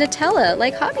use Nutella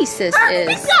like Hobby Sis is.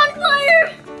 It's on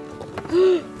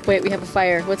fire! Wait, we have a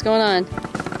fire. What's going on?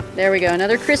 There we go,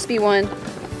 another crispy one.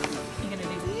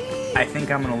 I think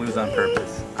I'm gonna lose on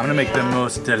purpose. I'm gonna make the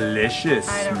most delicious.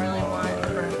 I don't really want a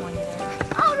burnt one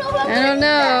I don't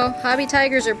know. Hobby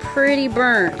Tigers are pretty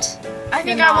burnt. I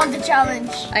think I won the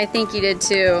challenge. I think you did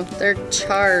too. They're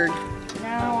charred.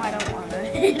 No, I don't want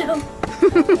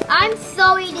it. I'm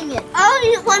so eating it. I'll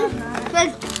eat one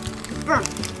that's burnt.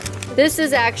 This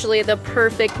is actually the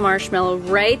perfect marshmallow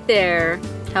right there.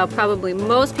 How probably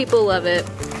most people love it.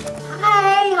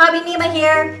 Hi, Hobby Mima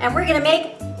here, and we're gonna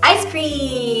make ice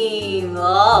cream.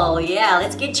 Oh yeah,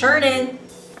 let's get churning.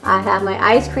 I have my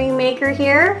ice cream maker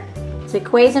here. It's a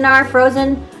Cuisinart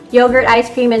frozen yogurt ice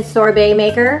cream and sorbet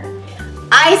maker.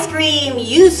 Ice cream,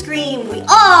 you scream, we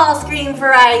all scream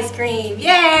for ice cream.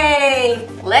 Yay!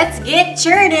 Let's get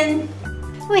churning.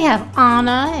 We have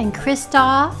Anna and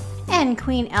Kristoff and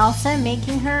Queen Elsa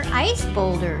making her ice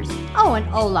boulders. Oh,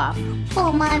 and Olaf.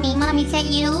 Oh, Mommy, is that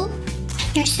you?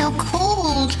 You're so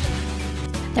cold.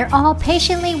 They're all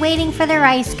patiently waiting for their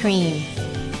ice cream.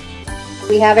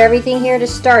 We have everything here to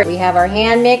start. We have our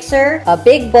hand mixer, a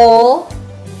big bowl,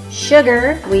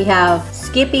 sugar. We have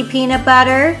Skippy peanut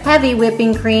butter, heavy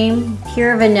whipping cream,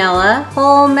 pure vanilla,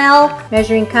 whole milk,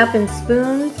 measuring cup and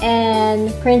spoons,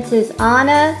 and Princess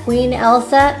Anna, Queen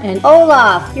Elsa, and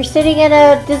Olaf. You're sitting in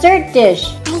a dessert dish.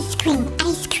 Ice cream,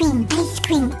 ice cream, ice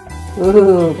cream.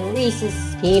 Ooh,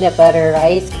 Reese's peanut butter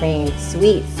ice cream.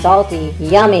 Sweet, salty,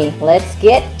 yummy. Let's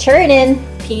get churning.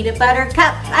 Peanut butter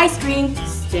cup ice cream.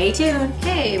 Stay tuned.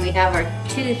 Okay, we have our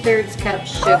 2/3 cup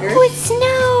sugar. Oh, it's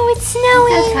snow, it's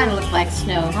snowing. It does kind of look like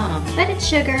snow, huh? But it's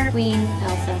sugar, Queen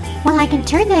Elsa. Well, I can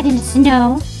turn that into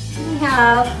snow. We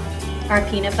have our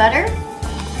peanut butter.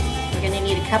 We're gonna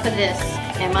need a cup of this.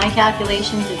 And my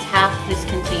calculations is half this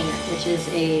container, which is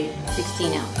a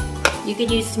 16 ounce. You could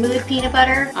use smooth peanut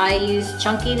butter. I use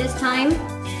chunky this time.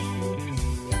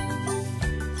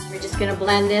 We're just gonna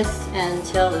blend this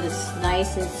until it's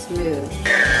nice and smooth.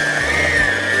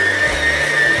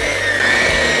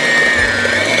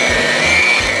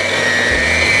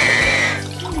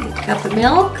 Cup of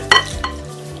milk.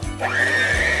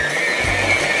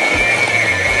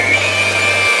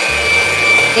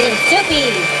 Getting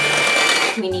soupy.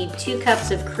 We need 2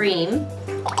 cups of cream.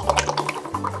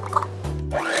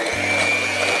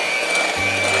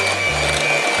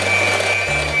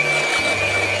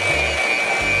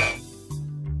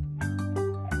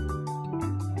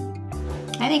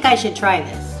 I think I should try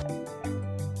this.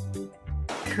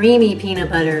 Creamy peanut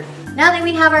butter. Now that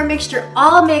we have our mixture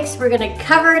all mixed, we're gonna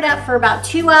cover it up for about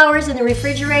 2 hours in the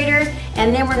refrigerator,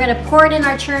 and then we're gonna pour it in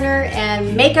our churner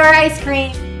and make our ice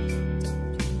cream.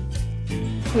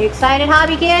 You excited,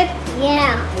 Hobby Kid?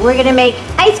 Yeah. We're gonna make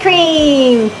ice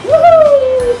cream!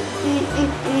 Woohoo! Can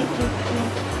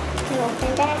you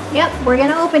open that? Yep, we're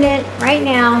gonna open it right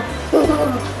now.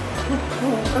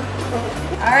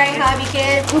 All right, Hobby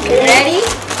Kids, you ready?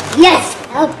 Yes.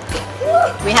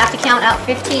 We have to count out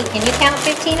 15. Can you count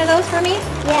 15 of those for me?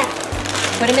 Yeah.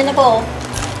 Put them in the bowl.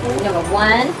 Number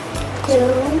 1,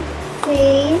 2,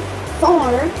 3,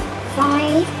 4,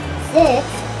 5, 6,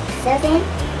 7,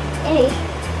 8,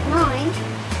 9,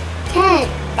 10.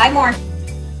 5 more.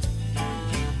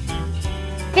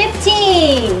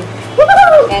 15.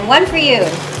 Woo! And 1 for you.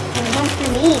 And one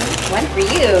for me. 1 for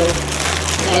you.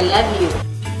 And I love you.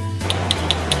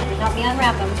 Help me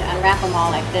unwrap them. To unwrap them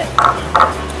all like this.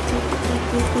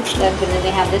 So, do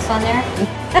they have this on there?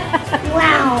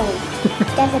 Wow.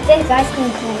 That's a big ice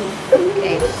cream cone.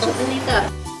 Okay, let's open these up.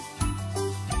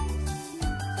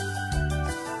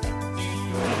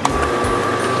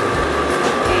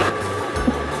 Okay.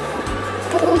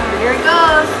 Here it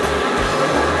goes.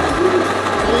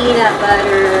 Peanut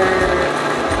butter.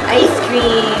 Ice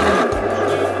cream.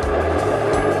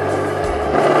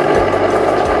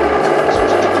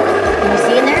 Can you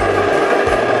see in there?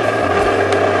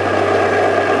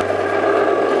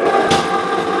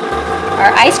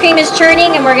 Our ice cream is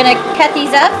churning and we're gonna cut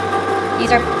these up.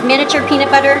 These are miniature peanut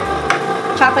butter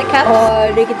chocolate cups. Oh,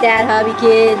 look at that, Hobby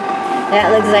Kid. That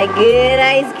looks like good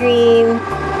ice cream.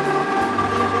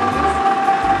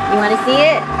 You wanna see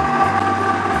it?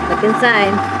 Look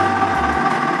inside.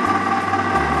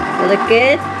 Does it look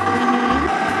good?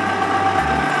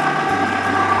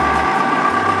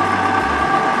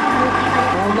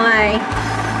 Oh my.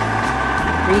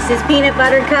 Reese's peanut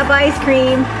butter cup ice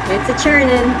cream. It's a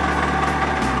churning.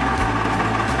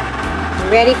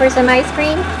 Ready for some ice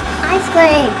cream? Ice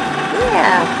cream.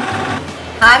 Yeah.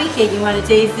 Hobby Kid, you want to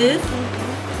taste this?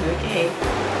 Okay.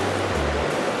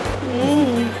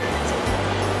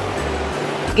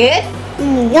 Good?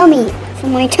 Yummy for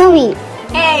my tummy.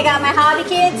 Hey, I got my Hobby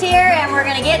Kids here and we're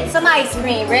gonna get some ice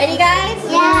cream. Ready, guys?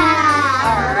 Yeah.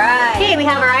 Alright. Okay, we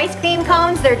have our ice cream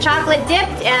cones. They're chocolate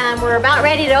dipped and we're about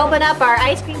ready to open up our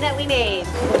ice cream that we made.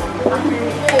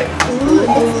 Ooh,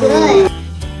 that's good.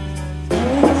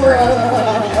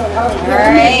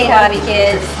 Alright, Hobby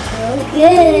Kids.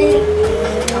 Okay.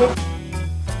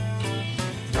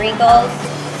 Sprinkles.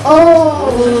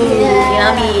 Oh, Ooh,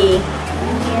 yummy.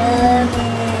 Yummy.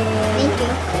 Thank you.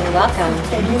 You're welcome.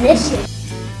 They're delicious.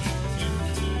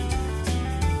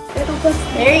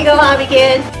 There you go, Hobby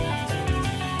Kids.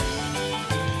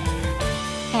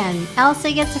 And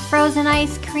Elsa gets a frozen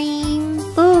ice cream.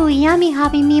 Ooh, yummy,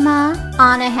 Hobby Mima.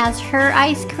 Anna has her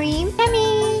ice cream.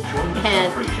 Yummy.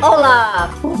 And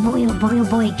Olaf. Oh boy, oh boy, oh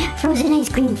boy. Frozen ice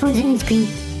cream, frozen ice cream.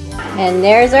 And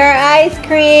there's our ice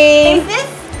cream. Taste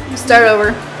this? Start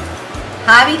over.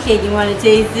 Hobby Kid, you want to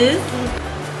taste this?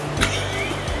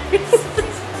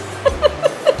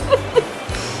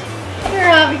 Here,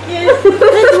 Hobby Kid.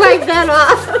 Let's wipe that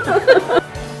off.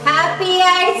 Happy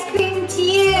ice cream to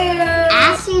you.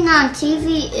 As seen on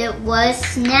TV, it was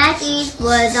Snackies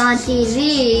was on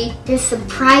TV. There's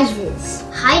surprises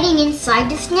hiding inside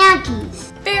the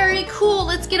Snackies. Very cool.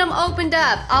 Let's get them opened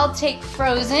up. I'll take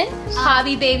Frozen.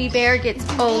 Hobby Baby Bear gets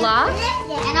Olaf.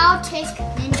 And I'll take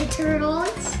Ninja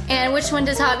Turtles. And which one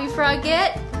does Hobby Frog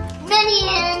get?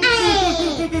 Minions.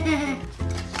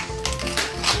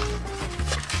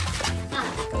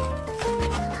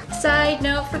 Side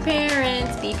note for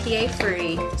parents, BPA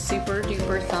free. Super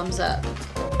duper thumbs up.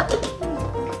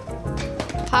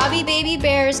 Hobby Baby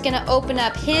Bear is gonna open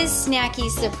up his snacky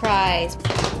surprise.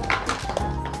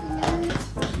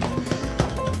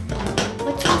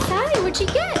 What's inside? What'd you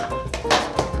get?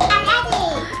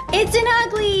 It's an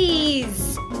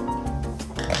Uglies!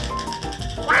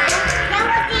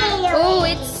 Oh,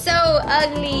 it's so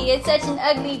ugly. It's such an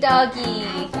ugly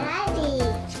doggy.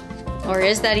 Or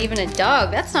is that even a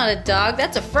dog? That's not a dog,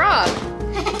 that's a frog.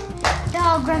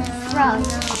 Dog runs a frog.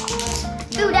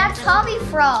 Dude, that's Hobby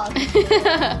Frog.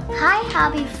 Hi,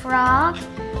 Hobby Frog.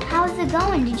 How's it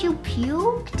going? Did you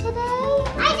puke today?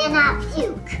 I did not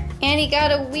puke. And he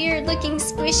got a weird looking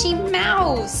squishy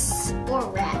mouse. Or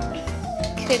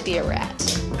rat. Could be a rat.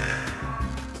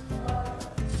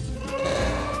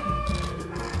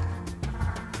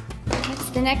 What's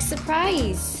the next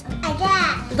surprise? I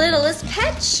got. Littlest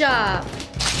Pet Shop.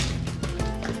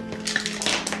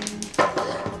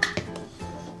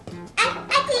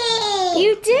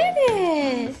 You did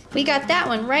it! We got that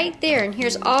one right there, and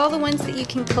here's all the ones that you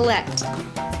can collect.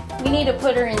 We need to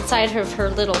put her inside of her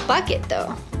little bucket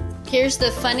though. Here's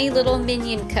the funny little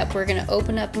Minion cup we're gonna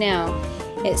open up now.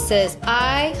 It says,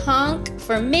 I honk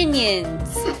for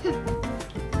Minions.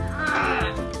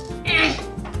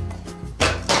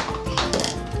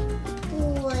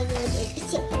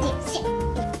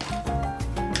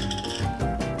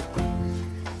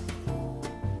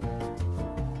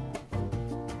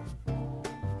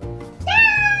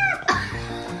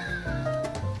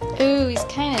 Ooh, he's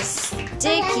kind of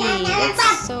sticky.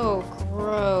 That's so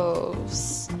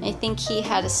gross. I think he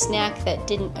had a snack that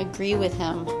didn't agree with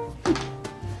him.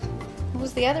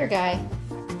 Who's the other guy?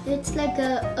 It's like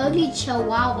a ugly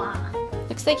chihuahua.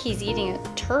 Looks like he's eating a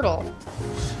turtle.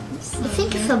 I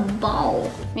think it's a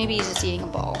ball. Maybe he's just eating a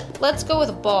ball. Let's go with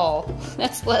a ball.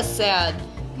 That's less sad.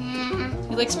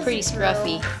 He looks pretty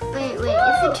scruffy. Wait, is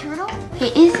it turtle?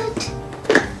 Wait, is it?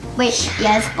 Wait,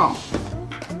 yeah, it's ball.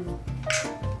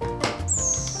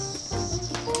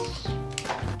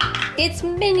 It's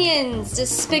Minions!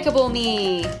 Despicable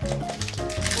Me!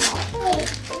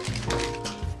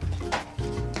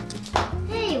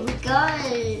 Hey, we got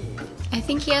it. I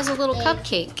think he has a little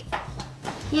cupcake.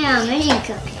 Yeah, Minion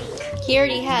cupcake. He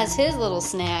already has his little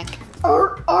snack.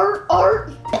 Art.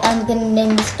 I'm gonna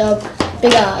name this dog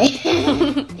Big Eye.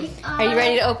 Are you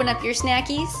ready to open up your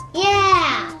snackies?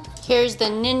 Yeah. Here's the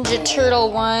Ninja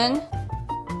Turtle one.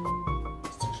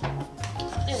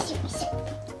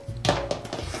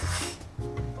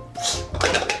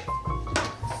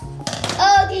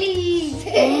 Uglies.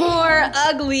 More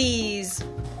Uglies.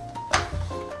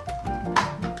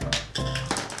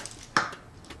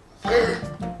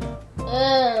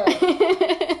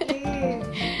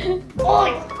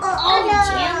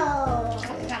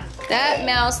 That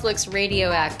mouse looks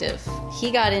radioactive.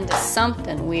 He got into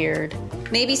something weird.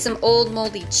 Maybe some old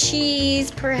moldy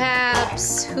cheese,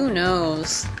 perhaps. Who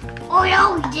knows? Oh,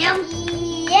 yeah.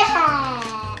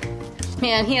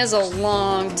 Man, he has a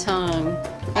long tongue.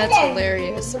 That's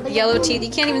hilarious. Yellow teeth. You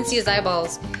can't even see his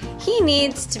eyeballs. He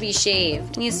needs to be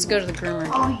shaved. He needs to go to the groomer.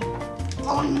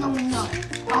 Oh no.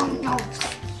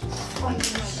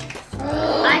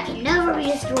 I can never be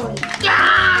destroyed.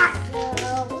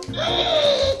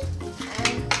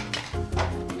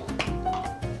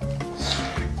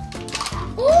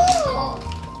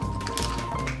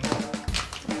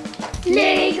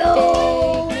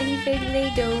 Lego! Minifig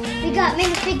Lego. We got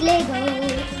minifig Lego.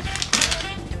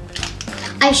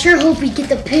 I sure hope we get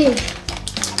the pig.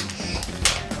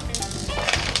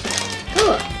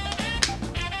 Oh.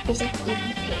 Is that even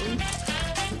a pig?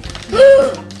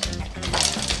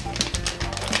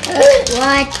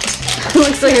 What?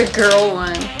 Looks like a girl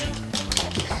one.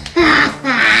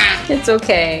 It's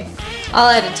okay. I'll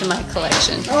add it to my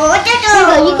collection. Oh,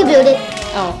 you can build it.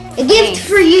 Oh, A gift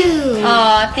for you.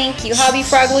 Aw, thank you. Hobby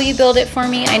Frog, will you build it for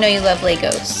me? I know you love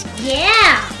Legos.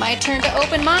 Yeah. My turn to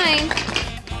open mine.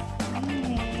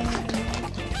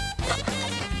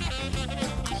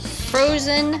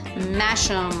 Frozen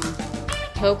Mash'em.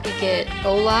 Hope we get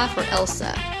Olaf or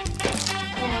Elsa.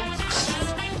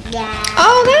 Yeah.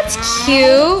 Oh, that's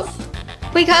cute.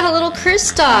 We got a little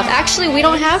Kristoff. Actually, we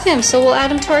don't have him, so we'll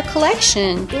add him to our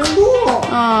collection. Cool.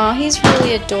 Aw, he's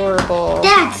really adorable.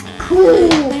 That's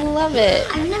cool. I love it.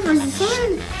 I've never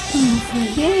seen him.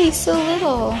 Yeah, he's so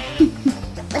little.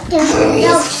 But there's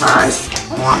no first.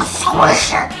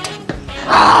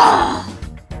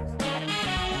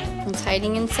 It's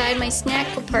hiding inside my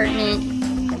snack compartment.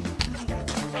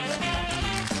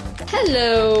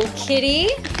 Hello, kitty.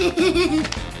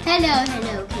 Hello,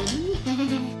 kitty.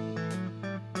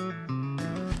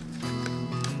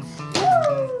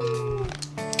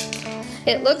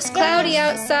 It looks cloudy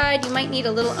outside. You might need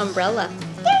a little umbrella.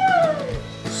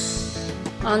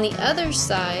 On the other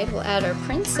side, we'll add our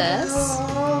princess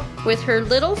with her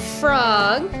little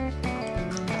frog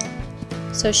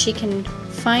so she can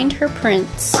find her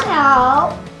prince.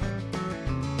 Hello.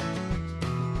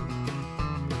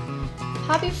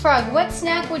 Hobby Frog, what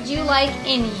snack would you like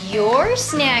in your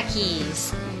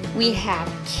snackies? We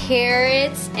have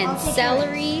carrots and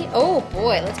celery. Oh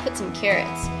boy, let's put some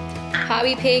carrots.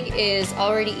 Hobby Pig is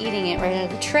already eating it right out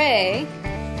of the tray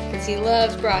because he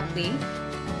loves broccoli.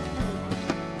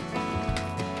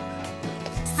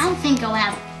 I think I'll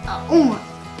have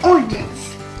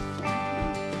oranges.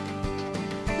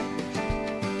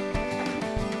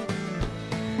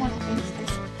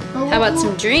 How about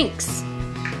some drinks?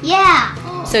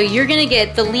 Yeah. So you're gonna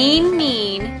get the Lean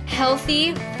Mean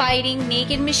Healthy Fighting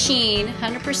Naked Machine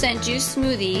 100% juice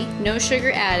smoothie, no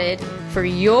sugar added, for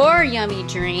your yummy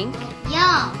drink.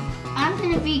 Yum. I'm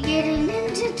gonna be getting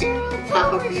into Turtle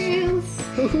Power Juice.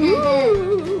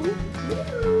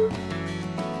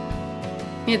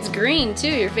 It's green too,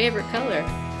 your favorite color.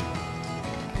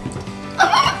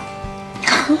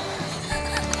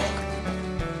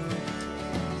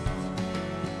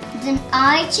 Then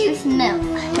I choose milk.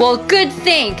 Well, good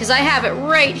thing, because I have it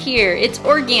right here. It's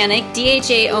organic,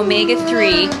 DHA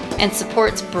omega-3, and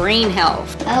supports brain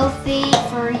health. Healthy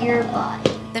for your body.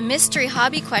 The mystery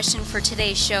hobby question for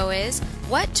today's show is,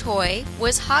 what toy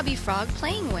was Hobby Frog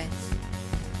playing with?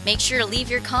 Make sure to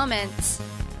leave your comments.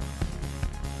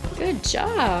 Good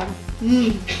job.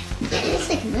 It's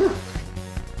like milk.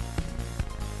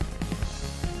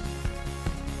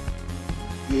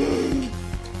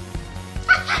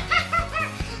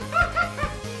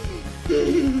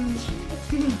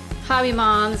 Hobby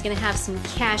Mom is going to have some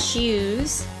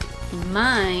cashews in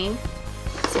mine.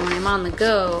 So when I'm on the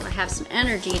go, I have some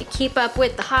energy to keep up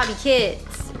with the Hobby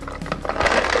Kids.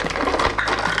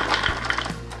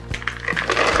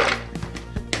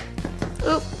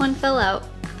 Oop, one fell out.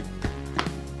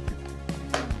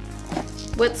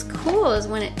 What's cool is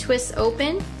when it twists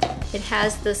open, it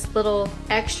has this little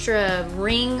extra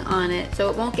ring on it so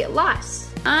it won't get lost.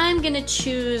 I'm gonna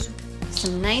choose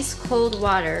some nice cold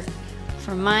water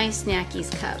for my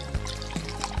Snackies cup.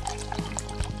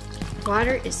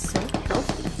 Water is so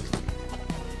healthy.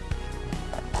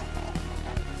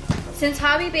 Since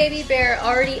Hobby Baby Bear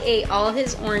already ate all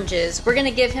his oranges, we're gonna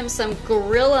give him some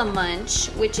Gorilla Munch,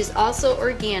 which is also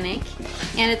organic,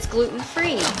 and it's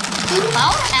gluten-free.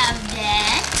 I'll have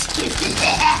that.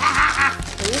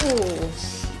 Ooh,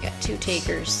 got two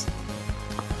takers.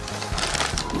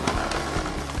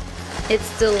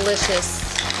 It's delicious.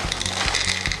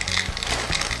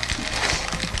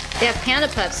 They have Panda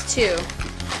Puffs too,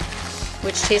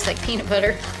 which taste like peanut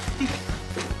butter.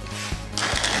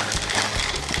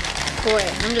 Boy,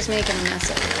 I'm just making a mess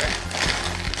everywhere.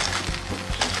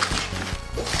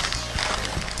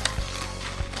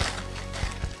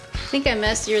 I think I'm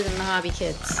messier than the Hobby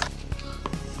Kids.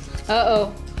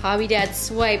 Uh-oh, Hobby Dad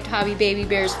swiped Hobby Baby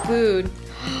Bear's food.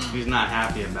 He's not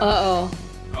happy about it. Uh-oh.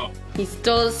 Oh. He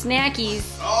stole his snackies.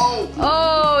 Oh!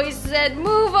 Oh, he said,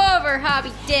 move over,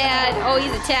 Hobby Dad. Oh,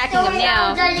 he's attacking him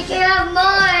now. You can have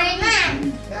mine.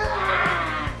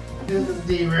 This is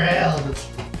derailed.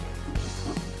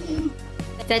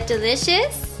 Is that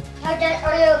delicious? Are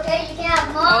you okay? You can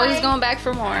have mine. Oh, he's going back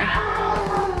for more.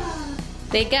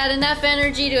 They got enough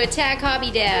energy to attack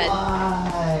Hobby Dad.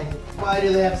 Why? Why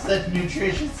do they have such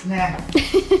nutritious snacks?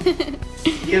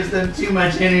 gives them too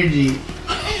much energy.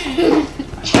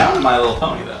 That was My Little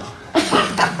Pony, though.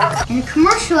 In the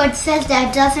commercial, it says that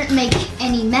it doesn't make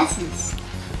any messes.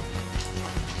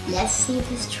 Let's see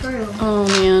if it's true. Oh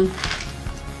man.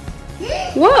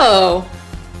 Whoa.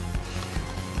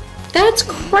 That's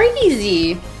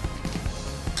crazy.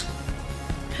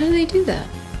 How do they do that?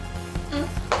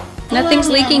 Nothing's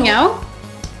leaking out?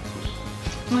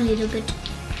 A little bit.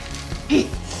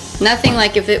 Nothing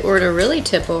like if it were to really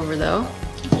tip over though.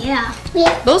 Yeah.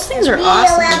 Those things are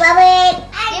awesome.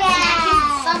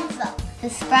 Thumbs up.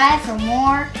 Subscribe for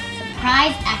more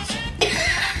surprise action.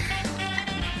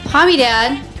 Hobby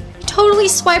Dad totally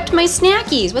swiped my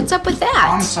snackies. What's up with that?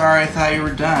 I'm sorry, I thought you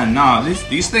were done. No,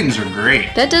 these things are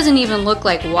great. That doesn't even look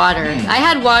like water. I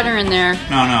had water in there.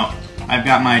 No. I've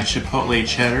got my Chipotle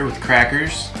cheddar with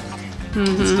crackers.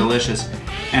 It's delicious.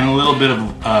 And a little bit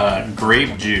of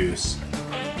grape juice.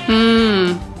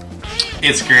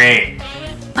 It's great.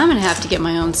 I'm gonna have to get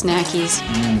my own snackies.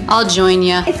 I'll join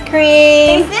ya. Ice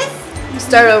cream. Taste this?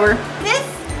 Start over. This?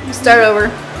 Start over.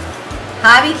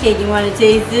 Hobby Kid, you want to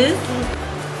taste this?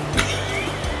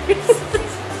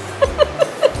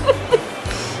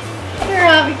 Here,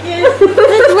 Hobby Kid.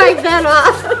 Let's wipe that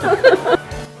off.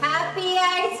 Happy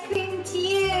Ice